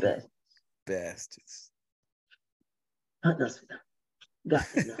 build the best. Bastards. Got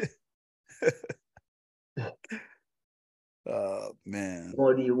enough. Oh man.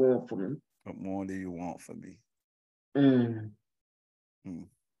 What do you want from me? What more do you want from me? Man,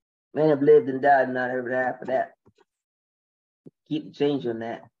 I've lived and died and not heard half of that. Keep the change on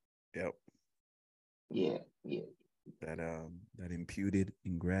that. Yep. Yeah. That imputed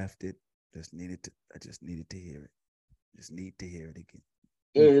and grafted. I just needed to hear it. Just need to hear it again.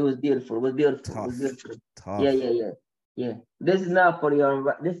 Yeah, it was beautiful. Tough. Yeah. This is not for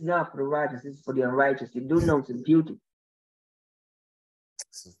the righteous. This is for the unrighteous. You do know it's imputed.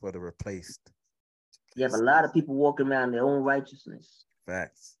 This is for the replaced. You have a lot of people walking around their own righteousness.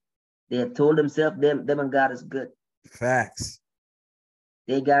 Facts. They have told themselves them and God is good. Facts.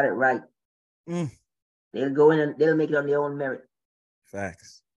 They got it right. They'll go in and they'll make it on their own merit.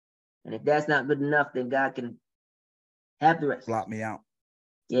 Facts. And if that's not good enough, then God can have the rest. Block me out.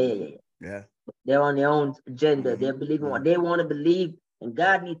 Yeah. They're on their own agenda. They're believing what they want to believe, and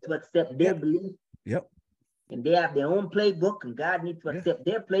God needs to accept their belief. Yep. And they have their own playbook, and God needs to accept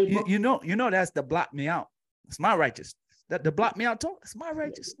their playbook. You know that's the block me out. It's my righteousness. That the block me out talk. It's my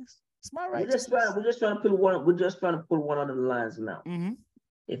righteousness. It's my righteousness. We're just trying to put one. We're just trying to put one under the lines now.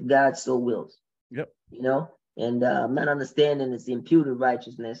 If God so wills. Yep. You know, and I'm not understanding it's imputed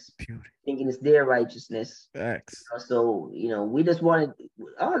righteousness. Thinking it's their righteousness. Facts. So we just wanted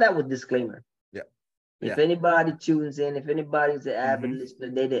all that was disclaimer. Yep. If anybody tunes in, if anybody's an avid listener,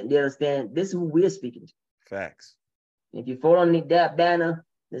 they understand this is who we're speaking to. Facts. If you fall underneath that banner,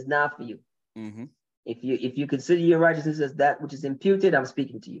 it's not for you. If you consider your righteousness as that which is imputed, I'm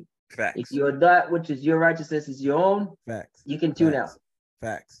speaking to you. Facts. If you're that which is your righteousness is your own, facts, you can tune out.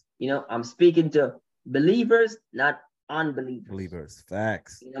 Facts. You know, I'm speaking to believers, not unbelievers. Believers.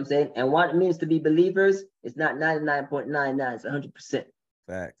 Facts. You know what I'm saying? And what it means to be believers, it's not 99.99, it's 100%.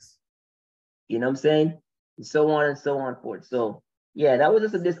 Facts. You know what I'm saying? And so on forth. So yeah, that was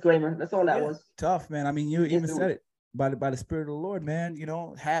just a disclaimer. That's all that was. Tough, man. I mean, you even said it by the Spirit of the Lord, man. You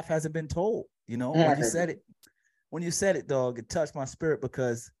know, half hasn't been told. You know, when you said it, dog, it touched my spirit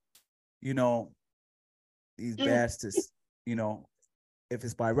because, you know, these bastards, you know, if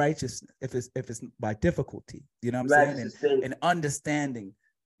it's by righteousness, if it's by difficulty, you know what I'm saying? And understanding,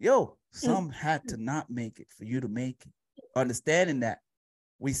 some had to not make it for you to make it. Understanding that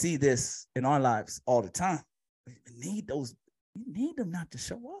we see this in our lives all the time. We need them not to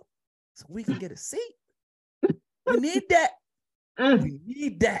show up so we can get a seat. We need that. We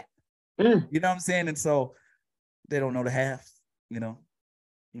need that. You know what I'm saying? And so they don't know the half, you know.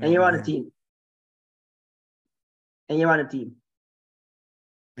 And you're on the team.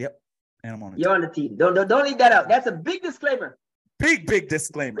 Yep. And I'm on it. You're on the team. Don't leave that out. That's a big disclaimer. Big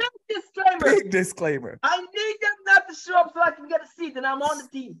disclaimer. Big disclaimer. I need them not to show up so I can get a seat, and I'm on the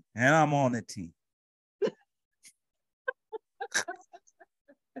team. And I'm on the team.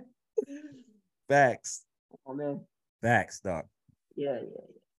 Facts. Oh man. Facts, dog. Yeah.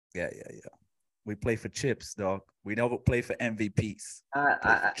 We play for chips, dog. We never play for MVPs.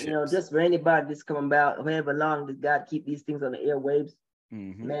 You know, just for anybody that's coming about, however long does God keep these things on the airwaves,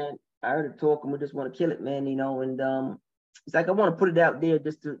 man. I heard it talk, and we just want to kill it, man. You know, and it's like I want to put it out there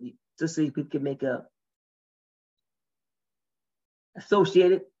just so people can make a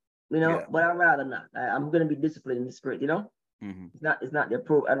associate it, you know. But I'd rather not. I'm gonna be disciplined in the spirit, you know. It's not their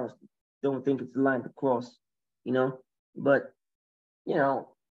pro. I don't think it's the line to cross, you know. But you know,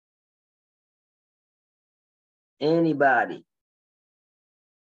 anybody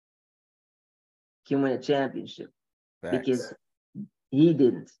can win a championship. Facts. Because he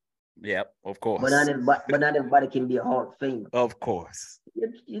didn't. Yep, of course. But not everybody can be a Hall of Famer. Of course.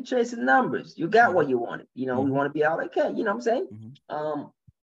 You're chasing numbers. You got what you wanted. You know, we want to be all okay. You know what I'm saying?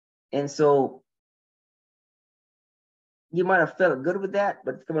 And so you might have felt good with that,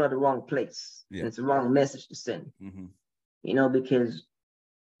 but it's coming out of the wrong place. Yeah. And it's the wrong message to send. You know, because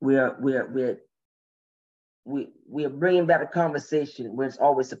we're bringing back a conversation where it's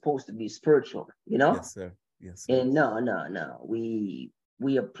always supposed to be spiritual. You know? Yes, sir. Yes. Sir. And no. We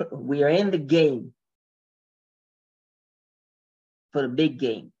are in the game for the big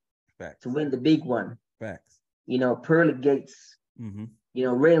game. Facts. To win the big one. Facts. You know, pearly gates. You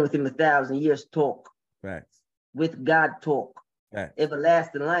know, reign with him 1,000 years talk. Facts. With God talk. Facts.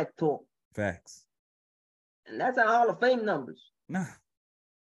 Everlasting life talk. Facts. And that's our Hall of Fame numbers. Nah.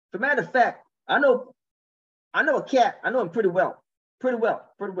 For matter of fact, I know a cat. I know him pretty well.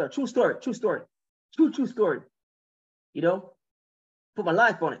 True story. True story. You know, put my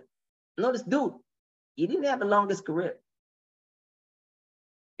life on it. I know this dude. He didn't have the longest career.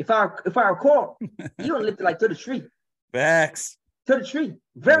 If I recall, he only lived to like 33. Facts. 33.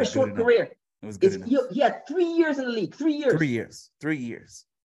 Very short career. It was good enough. He had 3 years in the league. 3 years. 3 years.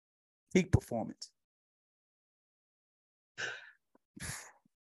 Peak performance.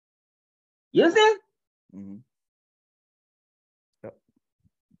 You understand? Yep.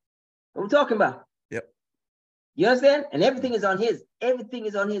 What we're talking about? Yep. You understand? And everything is on his. Everything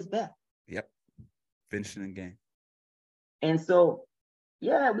is on his back. Yep. Finishing the game. And so,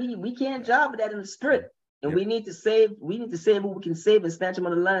 yeah, we can't job that in the spirit. And we need to save. We need to save what we can save and snatch him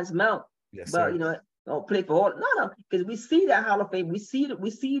on the lion's mouth. Yes, but sir. You know, don't play for all. No, because we see that Hall of Fame. We see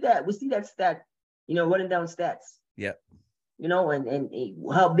that stat. You know, running down stats. Yep. You know, and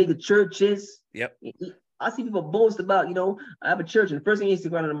how big a church is. Yep. I see people boast about, you know, I have a church, and the first thing is to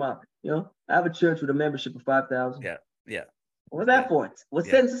run them out. You know, I have a church with a membership of 5,000. Yeah. What's that for? What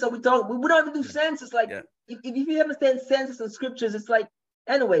census are we talking? We don't even do census. Like, if you understand census and scriptures, it's like,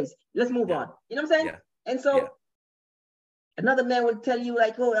 anyways, let's move on. You know what I'm saying? Yeah. And so another man would tell you,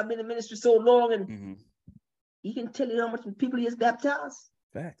 like, oh, I've been in ministry so long, and he can tell you how much people he has baptized.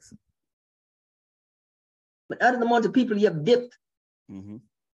 Facts. But out of the amount of people you have dipped,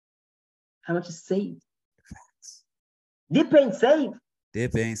 how much is saved? Facts. Dip ain't saved.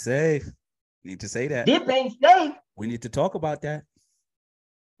 Dip ain't saved. Need to say that. Dip ain't saved. We need to talk about that.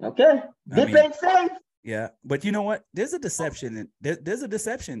 Okay. Dip ain't saved. Yeah, but you know what? There's a deception. There's a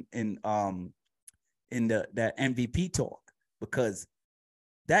deception in that MVP talk, because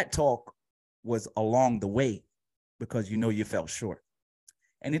that talk was along the way because you know you fell short.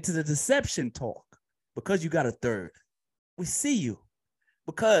 And into the deception talk because you got a third. We see you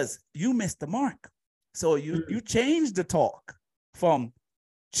because you missed the mark. So you changed the talk from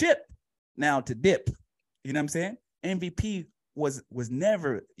chip now to dip. You know what I'm saying? MVP was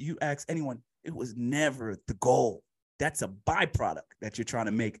never, you ask anyone, it was never the goal. That's a byproduct that you're trying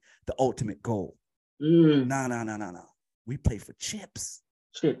to make the ultimate goal. No. We play for chips.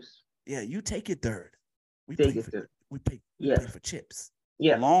 Chips. Yeah, you take it third. We Take play it for third. we play for chips.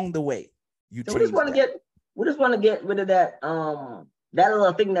 Yeah. Along the way, you so change we just want to get rid of that that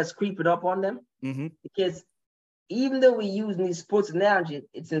little thing that's creeping up on them. Because even though we use these sports analogies,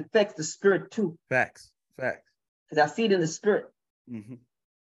 it infects the spirit too. Facts. Because I see it in the spirit.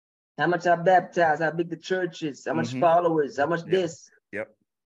 How much I baptize, how big the church is, how much followers, how much this.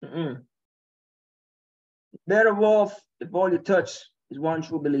 Better off if all you touch is one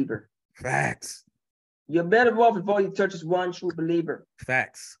true believer. Facts. You're better off if all you touch is one true believer.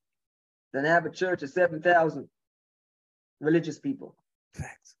 Facts. Than have a church of 7,000 religious people.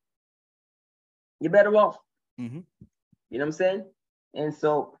 Facts. You're better off. You know what I'm saying? And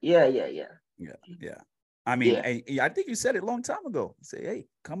so, yeah. I mean, I think you said it a long time ago. You say, hey,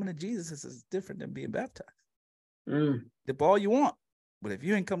 coming to Jesus is different than being baptized. Dip all you want. But if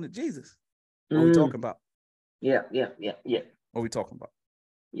you ain't coming to Jesus, what are we talking about? Yeah. What are we talking about?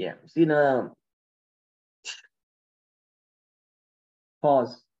 Yeah. See,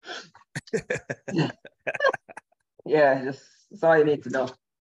 pause. Yeah, just that's all you need to know.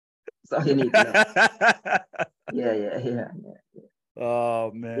 That's all you need to know. Yeah.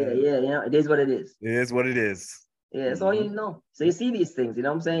 Oh man. Yeah. You know, it is what it is. It is what it is. Yeah, that's all you need to know. So you see these things, you know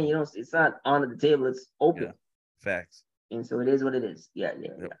what I'm saying? You know, it's not under the table, it's open. Yeah. Facts. And so it is what it is. Yeah.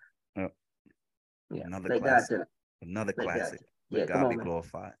 Another classic. Another classic. Yeah, God be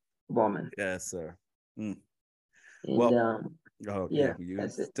glorified. Come on, man. Yes, sir. And, you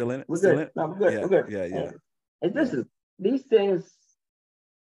that's it. Still in it? We're Still good. in it? No, we're good. Yeah, We're good. Yeah. And listen, these things,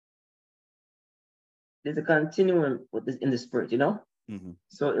 there's a continuum with this in the spirit, you know?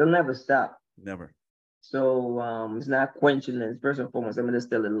 So it'll never stop. Never. So it's not quenching it. First and foremost, I mean, it's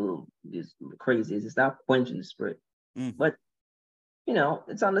still a little just crazy. It's not quenching the spirit. But, you know,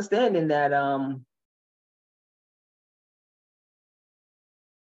 it's understanding that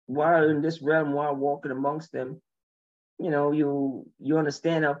while in this realm, while walking amongst them, you know, you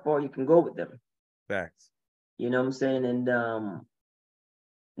understand how far you can go with them. Facts. You know what I'm saying? And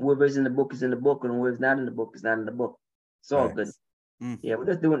whoever's in the book is in the book, and whoever's not in the book is not in the book. It's all good. Yeah, we're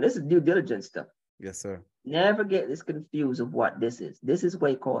just doing this is due diligence stuff. Yes, sir. Never get this confused of what this is. This is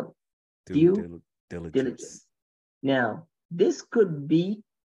what you call it. Due diligence. Now, this could be,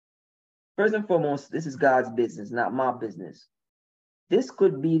 first and foremost, this is God's business, not my business. This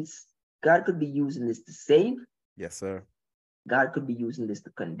could be, God could be using this to save. Yes, sir. God could be using this to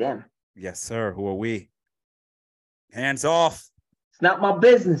condemn. Yes, sir. Who are we? Hands off. It's not my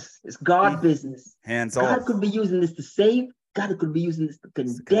business. It's God's business. Hands God off. God could be using this to save. God could be using this to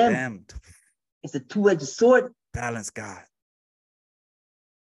condemn. Condemned. It's a two-edged sword. Balance God.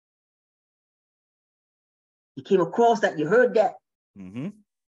 You came across that. You heard that.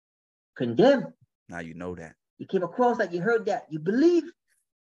 Condemn. Now you know that. You came across that. You heard that. You believe.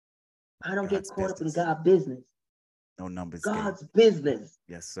 I don't get caught up in God's business. No numbers. God's business.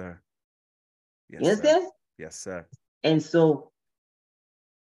 Yes, sir. Yes, you understand? Sir. Yes, sir. And so,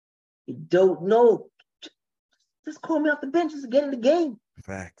 you don't know. Just call me off the bench. Just get in the game.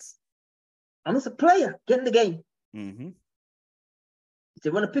 Facts. I'm just a player. Get in the game. You say,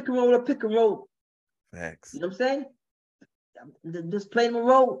 run a pick and roll, Facts. You know what I'm saying? I'm just playing my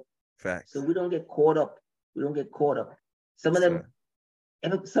role. Facts. So we don't get caught up. Some of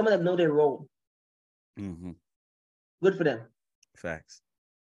them know their role. Good for them. Facts.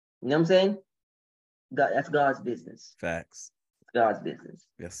 You know what I'm saying? That's God's business. Facts. It's God's business.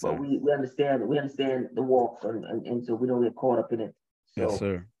 Yes, sir. But we understand the walk, and so we don't get caught up in it. So, yes,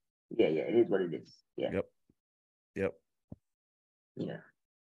 sir. Yeah, it is what it is. Yeah. Yep. Yeah.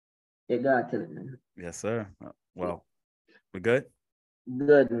 Yeah, God tell it, man. Yes, sir. Well, we good?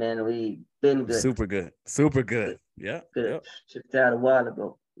 Good, man. We been good. Super good. Yeah. Good. Yep. Shipped out a while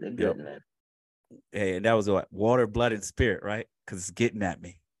ago. They're good, man. Hey, and that was what? Water, blood, and spirit, right? Because it's getting at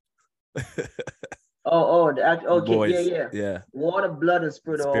me. Okay, yeah. Water, blood, and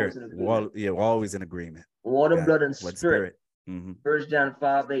spirit are always in agreement. We're always in agreement. Water, blood, and spirit. 1 John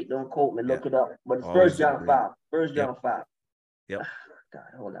 5:8. Don't quote me. Look it up. But it's always 1 John 5. 1 John 5. Yep. God,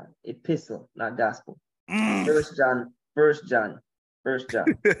 hold on. Epistle, not gospel. 1 John 5.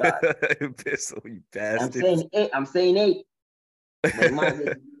 Epistle, you bastard. I'm saying 8. But it might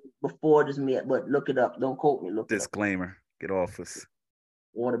be before this met, but look it up. Don't quote me. Look Disclaimer. Get off us.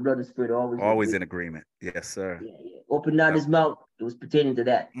 Water, blood, and spirit always in agreement. Yes, sir. Yeah, yeah. Open not his mouth. It was pertaining to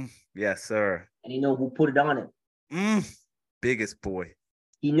that. Yes, sir. And you know who put it on him? Biggest boy.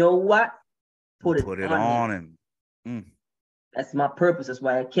 You know what? Put it on him. That's my purpose. That's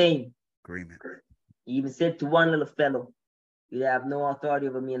why I came. Agreement. He even said to one little fellow, "You have no authority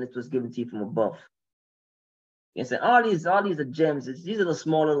over me, and it was given to you from above." You understand? All these are gems. These are the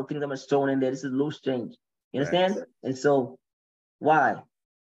small little things I'm throwing in there. This is loose change. You understand? Facts. And so, why?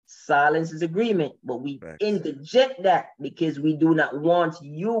 Silence is agreement, but we interject that because we do not want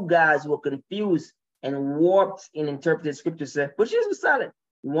you guys who are confused and warped in interpreting scripture say, but Jesus was silent.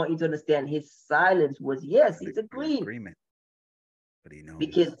 We want you to understand his silence was yes, he's agreeing. Agreement. But he knows.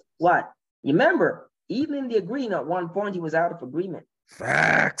 Because what? You remember, even in the agreement, at one point he was out of agreement.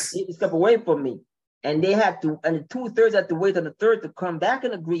 Facts. He stepped away from me. And they had to, and the 2/3 had to wait on the third to come back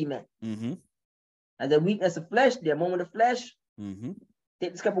in agreement. And the weakness of flesh, the moment of flesh,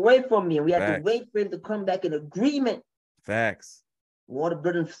 they step away from me, and we had to wait for him to come back in agreement. Facts. Water,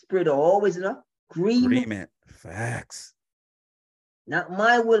 blood, and spirit are always in agreement. Facts. Not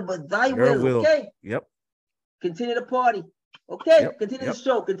my will, but thy Your will. Okay. Yep. Continue the party. Okay. Yep. Continue the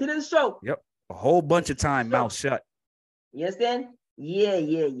show. Continue the show. Yep. A whole bunch of time, mouth shut. You understand? Yeah.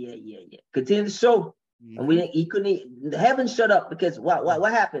 Continue the show. And he couldn't. The heavens shut up because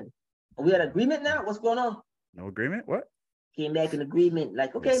what happened? Are we had agreement now? What's going on? No agreement? What? Came back in agreement.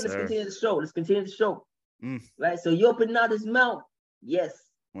 Like, okay, yes, let's sir. continue the show. Let's continue the show. Right. So you opened out his mouth. Yes.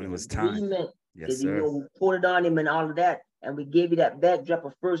 When it was time. Yes, sir. You know, we poured it on him and all of that. And we gave you that backdrop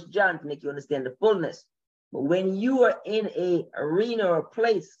of 1 John to make you understand the fullness. But when you are in a arena or a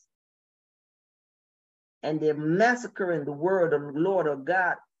place and they're massacring the word of the Lord or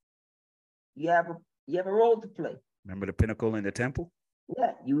God, you have a role to play. Remember the pinnacle in the temple?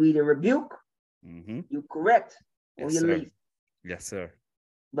 Yeah, you either rebuke, you correct, or you leave. Yes, sir.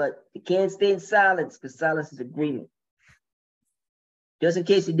 But you can't stay in silence because silence is agreement. Just in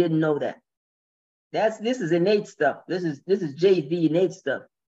case you didn't know that. This is innate stuff. This is JV innate stuff.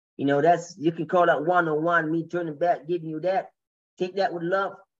 You know, you can call that 101, me turning back, giving you that. Take that with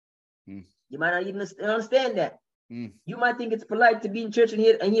love. You might not even understand that. You might think it's polite to be in church and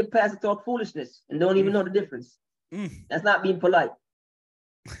hear pastor talk foolishness and don't even know the difference. That's not being polite.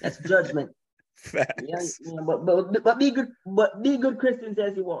 That's judgment. Facts. Yeah, but be good. But be good Christians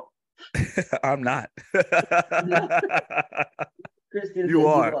as you want. I'm not. Christians. You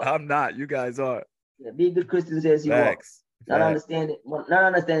are. I'm not. You guys are. Yeah, be good Christians as you are. Not understanding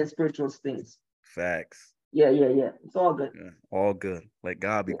spiritual things. Facts. Yeah. It's all good. Yeah, all good. Let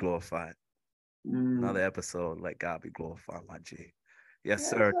God be glorified. Another episode. Let God be glorified, my G. Yes,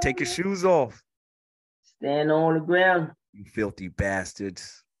 sir. Take your shoes off. Stand on the ground. You filthy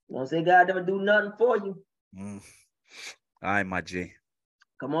bastards. Don't say God never do nothing for you. All right, my G.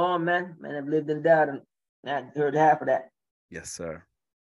 Come on, man. Man, I've lived and died and I heard half of that. Yes, sir.